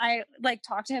 and then I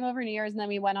talked to him over New Year's, and then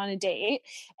we went on a date,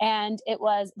 and it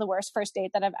was the worst first date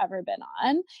that I've ever been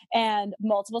on. And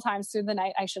multiple times through the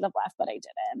night, I should have left, but I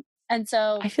didn't. And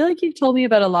so I feel like you've told me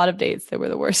about a lot of dates that were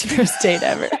the worst first date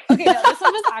ever. Okay, no, this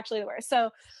one was actually the worst. So,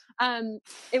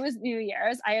 it was New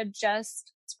Year's. I had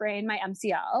just sprained my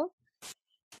MCL,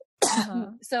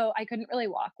 so I couldn't really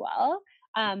walk well.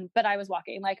 But I was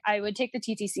walking. I would take the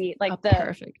TTC,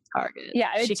 perfect target.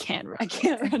 Yeah, she can't run. I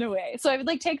can't run away. So I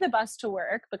would take the bus to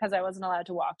work because I wasn't allowed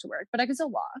to walk to work, but I could still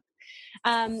walk.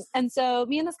 And so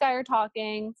me and this guy are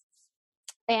talking.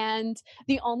 And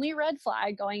the only red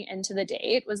flag going into the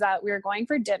date was that we were going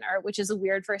for dinner, which is a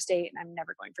weird first date, and I'm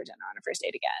never going for dinner on a first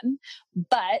date again.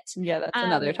 But yeah, that's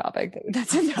another topic.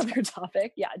 That's another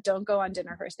topic. Yeah, don't go on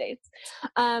dinner first dates.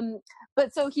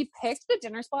 But so he picked the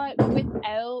dinner spot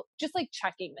without just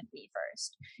checking with me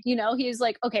first. He was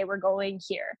okay, we're going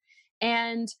here.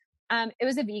 And it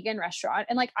was a vegan restaurant,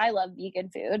 and I love vegan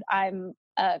food. I'm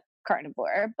a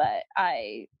carnivore, but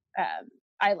I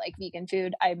I like vegan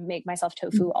food. I make myself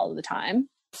tofu all the time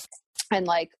and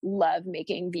like love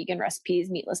making vegan recipes,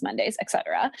 meatless Mondays,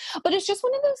 etc. But it's just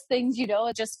one of those things, you know,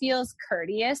 it just feels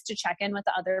courteous to check in with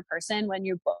the other person when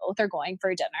you both are going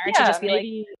for dinner to just be like,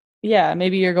 yeah,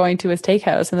 maybe you're going to a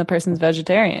steakhouse and the person's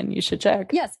vegetarian. You should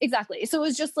check. Yes, exactly. So it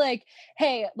was just like,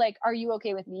 hey, like, are you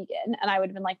okay with vegan? And I would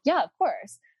have been like, yeah, of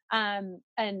course.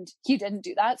 And he didn't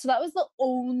do that. So that was the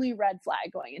only red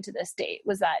flag going into this date,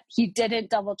 was that he didn't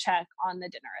double check on the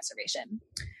dinner reservation.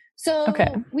 So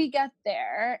we get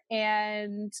there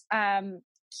and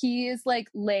he is like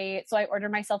late. So I order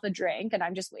myself a drink and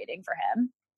I'm just waiting for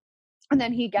him. And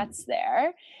then he gets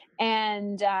there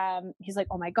and he's like,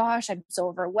 oh my gosh, I'm so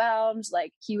overwhelmed.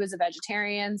 Like, he was a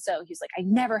vegetarian. So he's like, I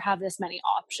never have this many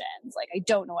options. Like, I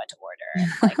don't know what to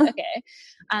order. Like, okay.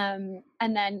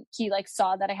 And then he like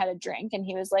saw that I had a drink and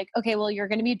he was like, okay, well, you're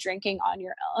going to be drinking on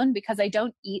your own because I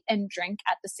don't eat and drink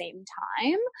at the same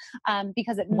time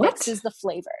because it mixes the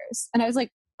flavors. And I was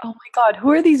like, oh my God,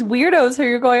 who are these weirdos who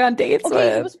you're going on dates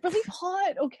with? It was really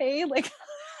hot. Okay. Like,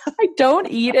 I don't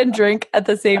eat and drink at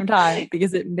the same time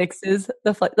because it mixes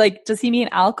the like, does he mean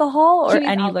alcohol or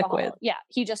any liquid? Yeah,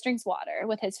 he just drinks water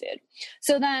with his food.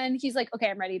 So then he's like, okay,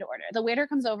 I'm ready to order. The waiter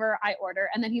comes over, I order,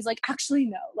 and then he's like, actually,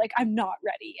 no, like, I'm not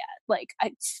ready yet. Like,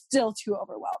 it's still too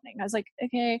overwhelming. I was like,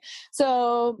 okay.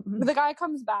 So the guy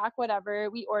comes back, whatever,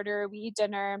 we order, we eat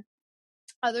dinner.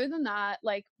 Other than that,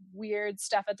 like, weird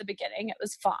stuff at the beginning, it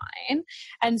was fine.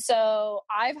 And so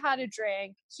I've had a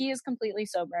drink. He is completely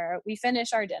sober. We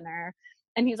finish our dinner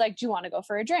and he's like, do you want to go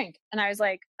for a drink? And I was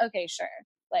like, okay, sure.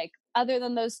 Like, other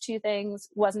than those two things,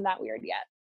 wasn't that weird yet.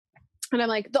 And I'm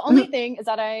like, the only thing is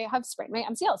that I have sprained my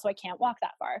MCL, so I can't walk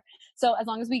that far. So as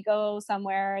long as we go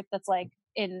somewhere that's like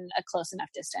in a close enough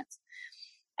distance.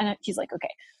 And he's like, okay.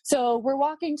 So we're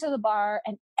walking to the bar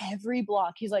and every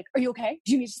block, he's like, are you okay?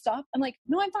 Do you need to stop? I'm like,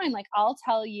 no, I'm fine. Like, I'll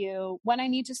tell you when I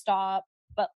need to stop,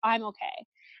 but I'm okay.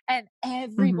 And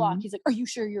every block, he's like, are you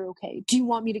sure you're okay? Do you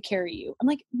want me to carry you? I'm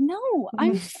like, no,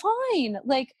 I'm fine.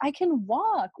 Like, I can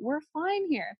walk. We're fine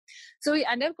here. So we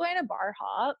end up going to bar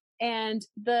hop. And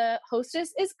the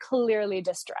hostess is clearly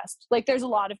distressed. Like, there's a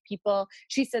lot of people.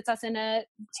 She sits us in a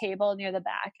table near the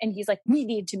back and he's like, we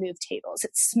need to move tables. It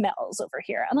smells over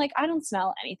here. I'm like, I don't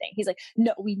smell anything. He's like,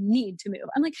 no, we need to move.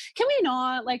 I'm like, can we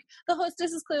not? Like, the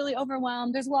hostess is clearly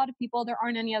overwhelmed. There's a lot of people. There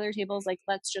aren't any other tables. Like,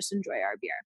 let's just enjoy our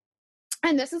beer.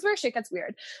 And this is where shit gets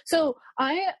weird. So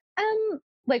I am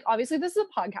like, obviously this is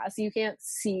a podcast, so you can't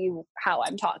see how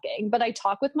I'm talking, but I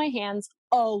talk with my hands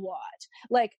a lot.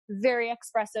 Like, very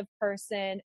expressive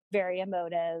person, very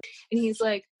emotive. And he's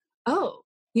like, oh,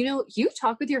 you know, you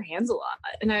talk with your hands a lot.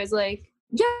 And I was like,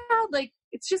 yeah, like,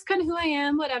 it's just kind of who I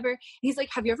am, whatever. And he's like,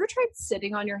 have you ever tried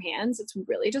sitting on your hands? It's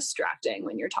really distracting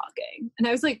when you're talking. And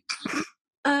I was like,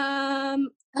 I'm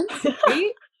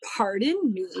sorry.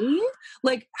 Pardon me?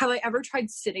 Like, have I ever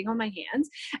tried sitting on my hands?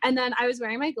 And then I was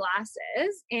wearing my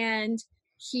glasses and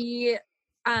he,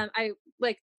 I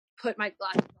like put my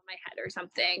glasses on my head or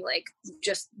something, like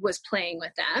just was playing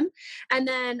with them. And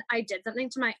then I did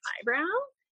something to my eyebrow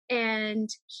and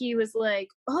he was like,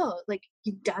 oh, like,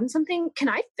 you've done something. Can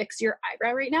I fix your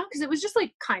eyebrow right now? Because it was just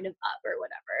like kind of up or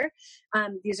whatever.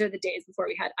 These are the days before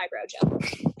we had eyebrow gel.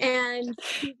 And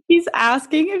he's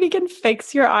asking if he can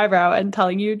fix your eyebrow and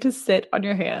telling you to sit on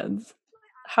your hands.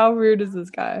 How rude is this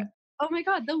guy? Oh my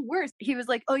God, the worst. He was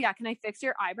like, oh yeah, can I fix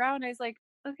your eyebrow? And I was like,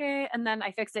 okay. And then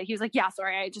I fixed it. He was like, yeah,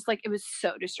 sorry. I just like, it was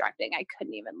so distracting. I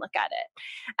couldn't even look at it.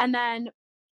 And then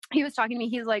he was talking to me.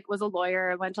 He's like, was a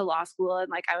lawyer, went to law school, and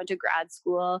like, I went to grad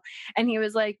school. And he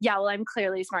was like, yeah, well, I'm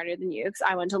clearly smarter than you because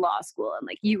I went to law school and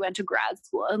like, you went to grad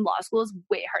school, and law school is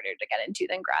way harder to get into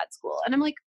than grad school. And I'm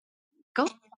like, go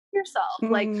yourself.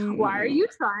 Like, why are you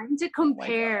trying to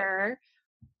compare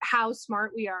how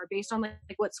smart we are based on like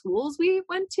what schools we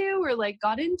went to or like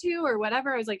got into or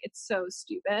whatever? I was like, it's so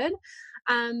stupid.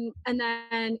 And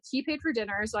then he paid for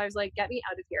dinner. So I was like, get me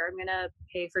out of here. I'm going to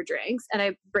pay for drinks. And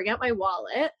I bring out my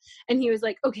wallet and he was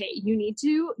like, okay, you need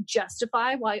to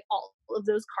justify why all of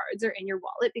those cards are in your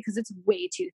wallet because it's way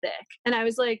too thick. And I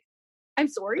was like, I'm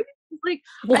sorry. Like,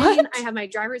 what? I mean, I have my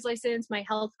driver's license, my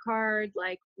health card,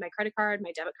 like my credit card,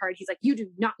 my debit card. He's like, you do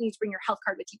not need to bring your health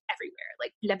card with you everywhere.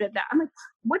 Like, blah, blah, blah. I'm like,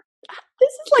 what? This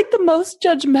is like the most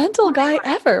judgmental guy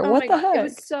ever. What the heck? It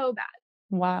was so bad.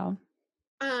 Wow.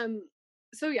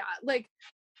 So yeah, like,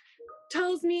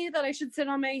 tells me that I should sit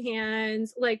on my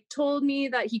hands, like told me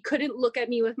that he couldn't look at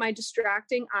me with my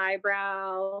distracting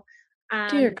eyebrow.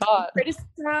 Dear God.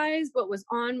 Criticized what was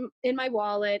in my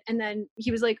wallet. And then he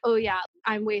was like, oh yeah,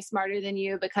 I'm way smarter than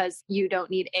you because you don't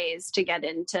need A's to get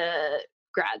into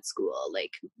grad school.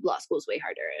 Like, law school is way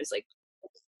harder. I was like,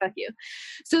 fuck you.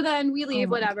 So then we leave,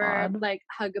 whatever, God. Like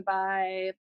hug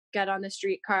goodbye, get on the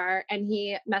streetcar, and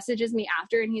he messages me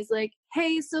after and he's like,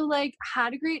 hey, so like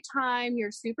had a great time,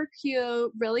 you're super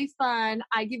cute, really fun,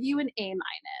 I give you an A-.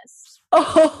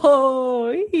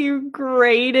 Oh, he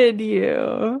graded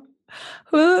you.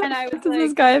 Who and I was does like,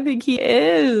 this guy think he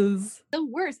is? The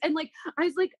worst. And like I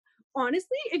was like,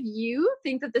 honestly, if you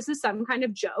think that this is some kind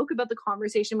of joke about the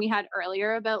conversation we had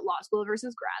earlier about law school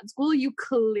versus grad school, you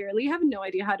clearly have no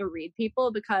idea how to read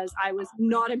people, because I was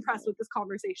not impressed with this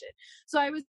conversation. So I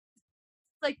was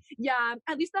like, yeah,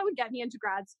 at least that would get me into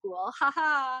grad school.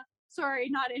 Haha. Sorry,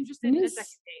 not interested in a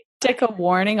second date. Stick a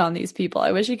warning on these people.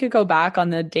 I wish you could go back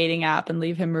on the dating app and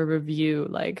leave him a review,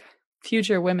 like,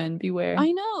 future women, beware.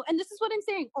 I know. And this is what I'm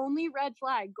saying. Only red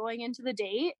flag going into the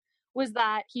date was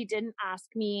that he didn't ask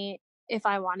me if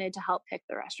I wanted to help pick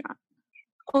the restaurant.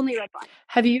 Only red flag.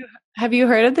 Have you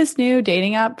heard of this new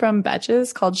dating app from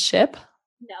Betches called Ship?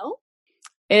 No.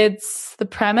 It's the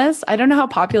premise. I don't know how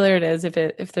popular it is,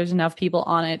 if there's enough people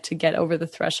on it to get over the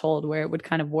threshold where it would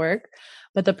kind of work.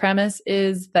 But the premise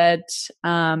is that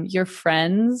your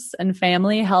friends and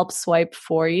family help swipe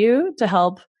for you to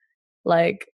help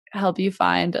you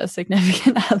find a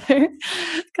significant other,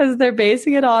 because they're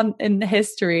basing it on in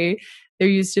history. There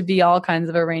used to be all kinds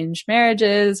of arranged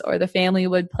marriages, or the family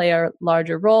would play a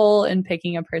larger role in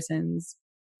picking a person's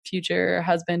future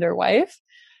husband or wife.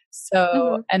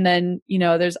 So, and then,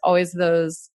 there's always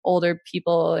those older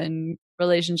people in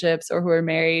relationships or who are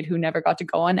married who never got to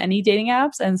go on any dating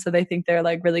apps. And so they think they're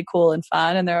like really cool and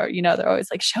fun. And they're always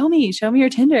like, show me your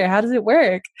Tinder. How does it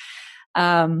work?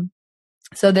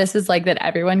 So this is like that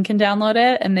everyone can download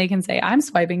it and they can say, I'm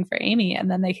swiping for Amy. And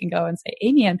then they can go and say,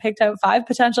 Amy, I picked out 5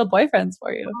 potential boyfriends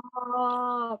for you.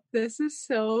 Oh, this is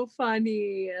so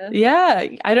funny. Yeah.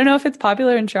 I don't know if it's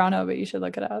popular in Toronto, but you should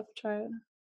look it up. Try it.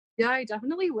 Yeah, I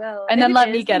definitely will. And then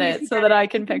let me get it so that I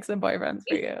can pick some boyfriends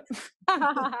for you.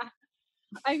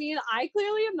 I mean, I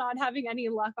clearly am not having any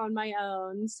luck on my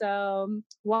own. So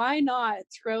why not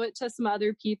throw it to some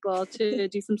other people to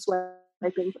do some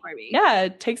swiping for me? Yeah,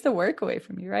 it takes the work away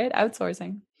from you, right?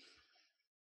 Outsourcing.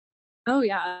 Oh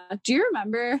yeah. Do you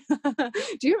remember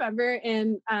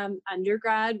in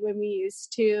undergrad when we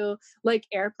used to like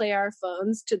AirPlay our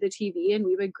phones to the TV and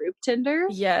we would group Tinder?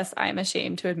 Yes, I'm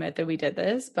ashamed to admit that we did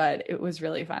this, but it was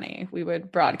really funny. We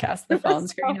would broadcast the phone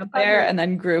screen up there and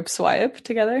then group swipe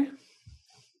together.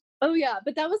 Oh yeah,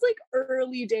 but that was like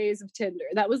early days of Tinder.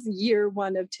 That was year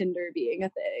 1 of Tinder being a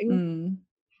thing.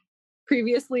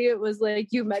 Previously, it was like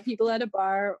you met people at a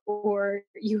bar or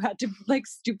you had to like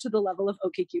stoop to the level of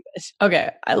OkCupid.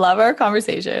 Okay, I love our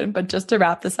conversation, but just to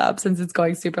wrap this up since it's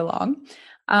going super long,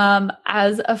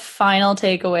 as a final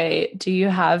takeaway, do you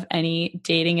have any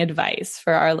dating advice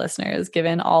for our listeners,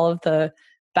 given all of the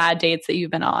bad dates that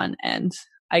you've been on? And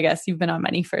I guess you've been on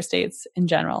many first dates in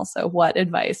general. So what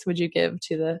advice would you give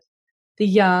to the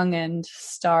young and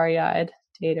starry-eyed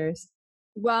daters?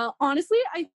 Well, honestly,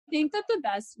 I think that the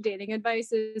best dating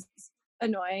advice is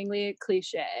annoyingly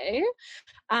cliche,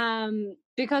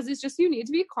 because it's just you need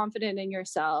to be confident in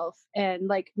yourself and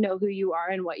like know who you are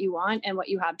and what you want and what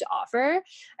you have to offer.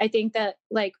 I think that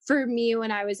like for me,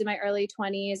 when I was in my early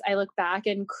 20s, I look back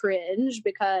and cringe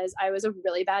because I was a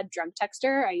really bad drunk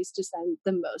texter. I used to send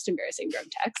the most embarrassing drunk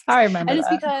texts. I remember, and it's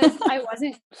because I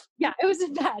wasn't. Yeah, it was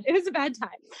a bad time.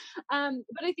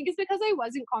 But I think it's because I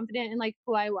wasn't confident in like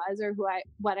who I was or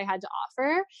what I had to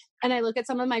offer. And I look at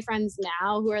some of my friends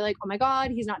now who are like, oh my God,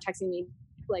 he's not texting me.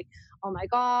 Like, oh my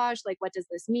gosh, like, what does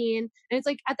this mean? And it's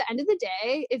like, at the end of the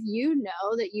day, if you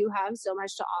know that you have so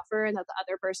much to offer and that the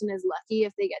other person is lucky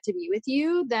if they get to be with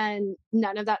you, then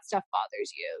none of that stuff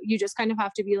bothers you. You just kind of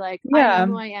have to be like, I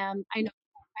know who I am. I know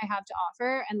what I have to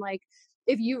offer. And like,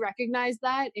 if you recognize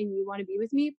that and you want to be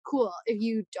with me, cool. If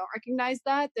you don't recognize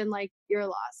that, then like you're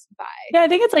lost. Bye. Yeah, I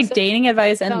think it's like dating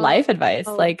advice and life advice.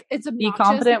 Like, it's be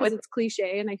confident with it's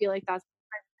cliche, and I feel like that's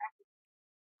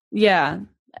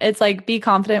it's like be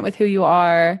confident with who you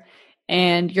are,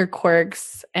 and your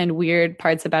quirks and weird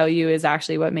parts about you is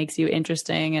actually what makes you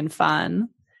interesting and fun.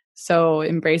 So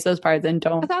embrace those parts and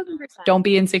don't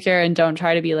be insecure and don't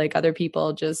try to be like other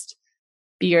people. Just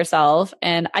be yourself.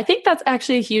 And I think that's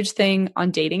actually a huge thing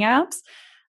on dating apps.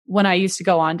 When I used to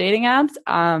go on dating apps,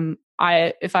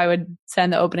 if I would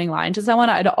send the opening line to someone,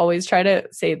 I'd always try to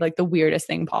say like the weirdest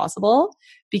thing possible,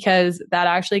 because that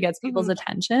actually gets people's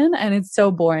attention. And it's so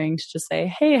boring to just say,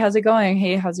 hey, how's it going?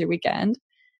 Hey, how's your weekend?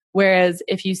 Whereas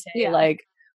if you say like,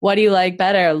 what do you like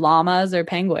better, llamas or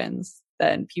penguins?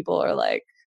 Then people are like,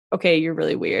 okay, you're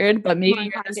really weird, but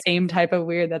maybe you're the same type of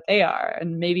weird that they are.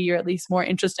 And maybe you're at least more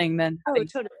interesting than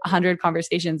 100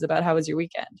 conversations about how was your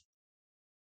weekend.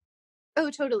 Oh,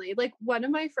 totally. Like one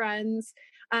of my friends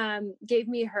gave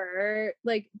me her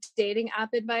like dating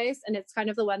app advice, and it's kind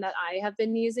of the one that I have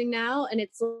been using now. And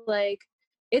it's like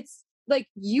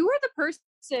you are the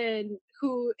person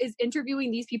who is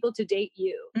interviewing these people to date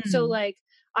you. Mm-hmm. So like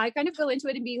I kind of go into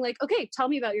it and being like, okay, tell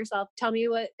me about yourself. Tell me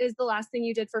what is the last thing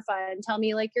you did for fun. Tell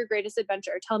me like your greatest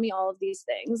adventure. Tell me all of these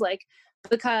things. Like,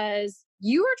 because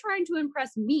you are trying to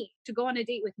impress me to go on a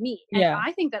date with me. And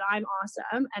I think that I'm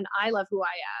awesome and I love who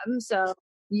I am. So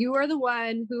you are the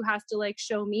one who has to like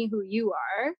show me who you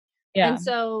are. Yeah. And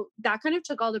so that kind of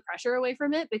took all the pressure away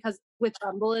from it, because with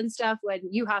Bumble and stuff, when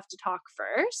you have to talk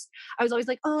first, I was always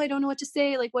like, oh, I don't know what to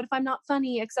say. Like, what if I'm not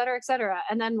funny, et cetera, et cetera.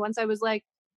 And then once I was like,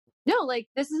 no, like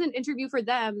this is an interview for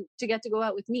them to get to go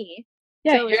out with me.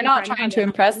 Yeah, so you're not trying to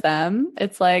impress them.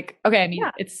 It's like, okay, I mean,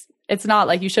 it's not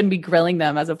like you shouldn't be grilling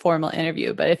them as a formal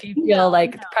interview, but if you feel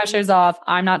the pressure's off,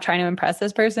 I'm not trying to impress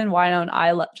this person, why don't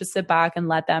I just sit back and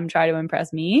let them try to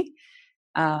impress me?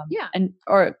 And,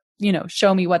 or, you know,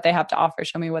 show me what they have to offer,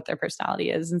 show me what their personality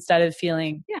is, instead of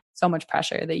feeling so much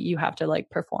pressure that you have to like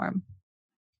perform.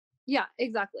 Yeah,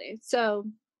 exactly. So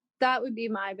that would be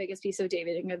my biggest piece of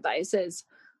dating advice is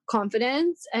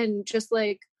confidence. And just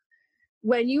like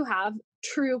when you have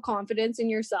true confidence in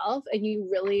yourself and you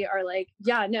really are like,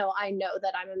 yeah, no, I know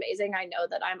that I'm amazing, I know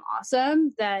that I'm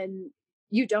awesome, then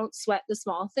you don't sweat the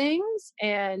small things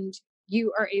and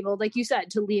you are able, like you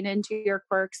said, to lean into your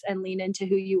quirks and lean into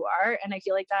who you are. And I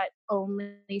feel like that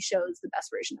only shows the best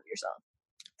version of yourself.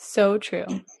 So true.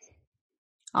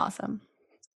 Awesome.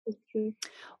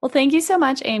 Well, thank you so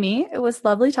much, Amy. It was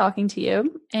lovely talking to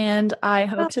you, and I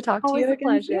hope to talk to you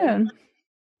again soon.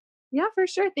 Yeah, for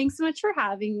sure. Thanks so much for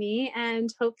having me, and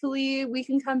hopefully we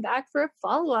can come back for a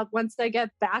follow-up once I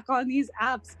get back on these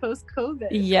apps post-COVID.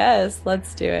 Yes,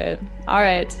 let's do it. All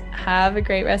right. Have a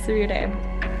great rest of your day.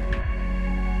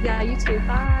 Yeah, you too.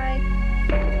 Bye.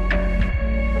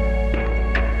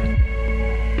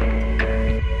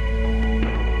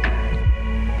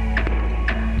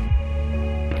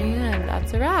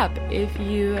 That's a wrap. If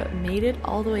you made it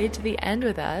all the way to the end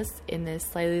with us in this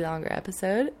slightly longer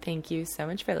episode, thank you so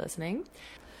much for listening.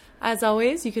 As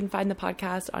always, you can find the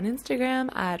podcast on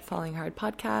Instagram at Falling Hard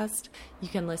Podcast. You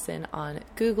can listen on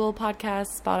Google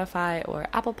Podcasts, Spotify, or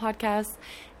Apple Podcasts.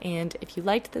 And if you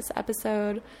liked this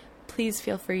episode, please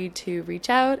feel free to reach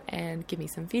out and give me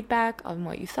some feedback on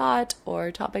what you thought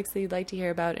or topics that you'd like to hear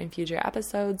about in future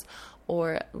episodes,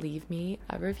 or leave me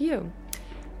a review.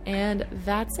 And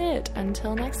that's it.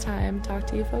 Until next time, talk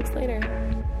to you folks later.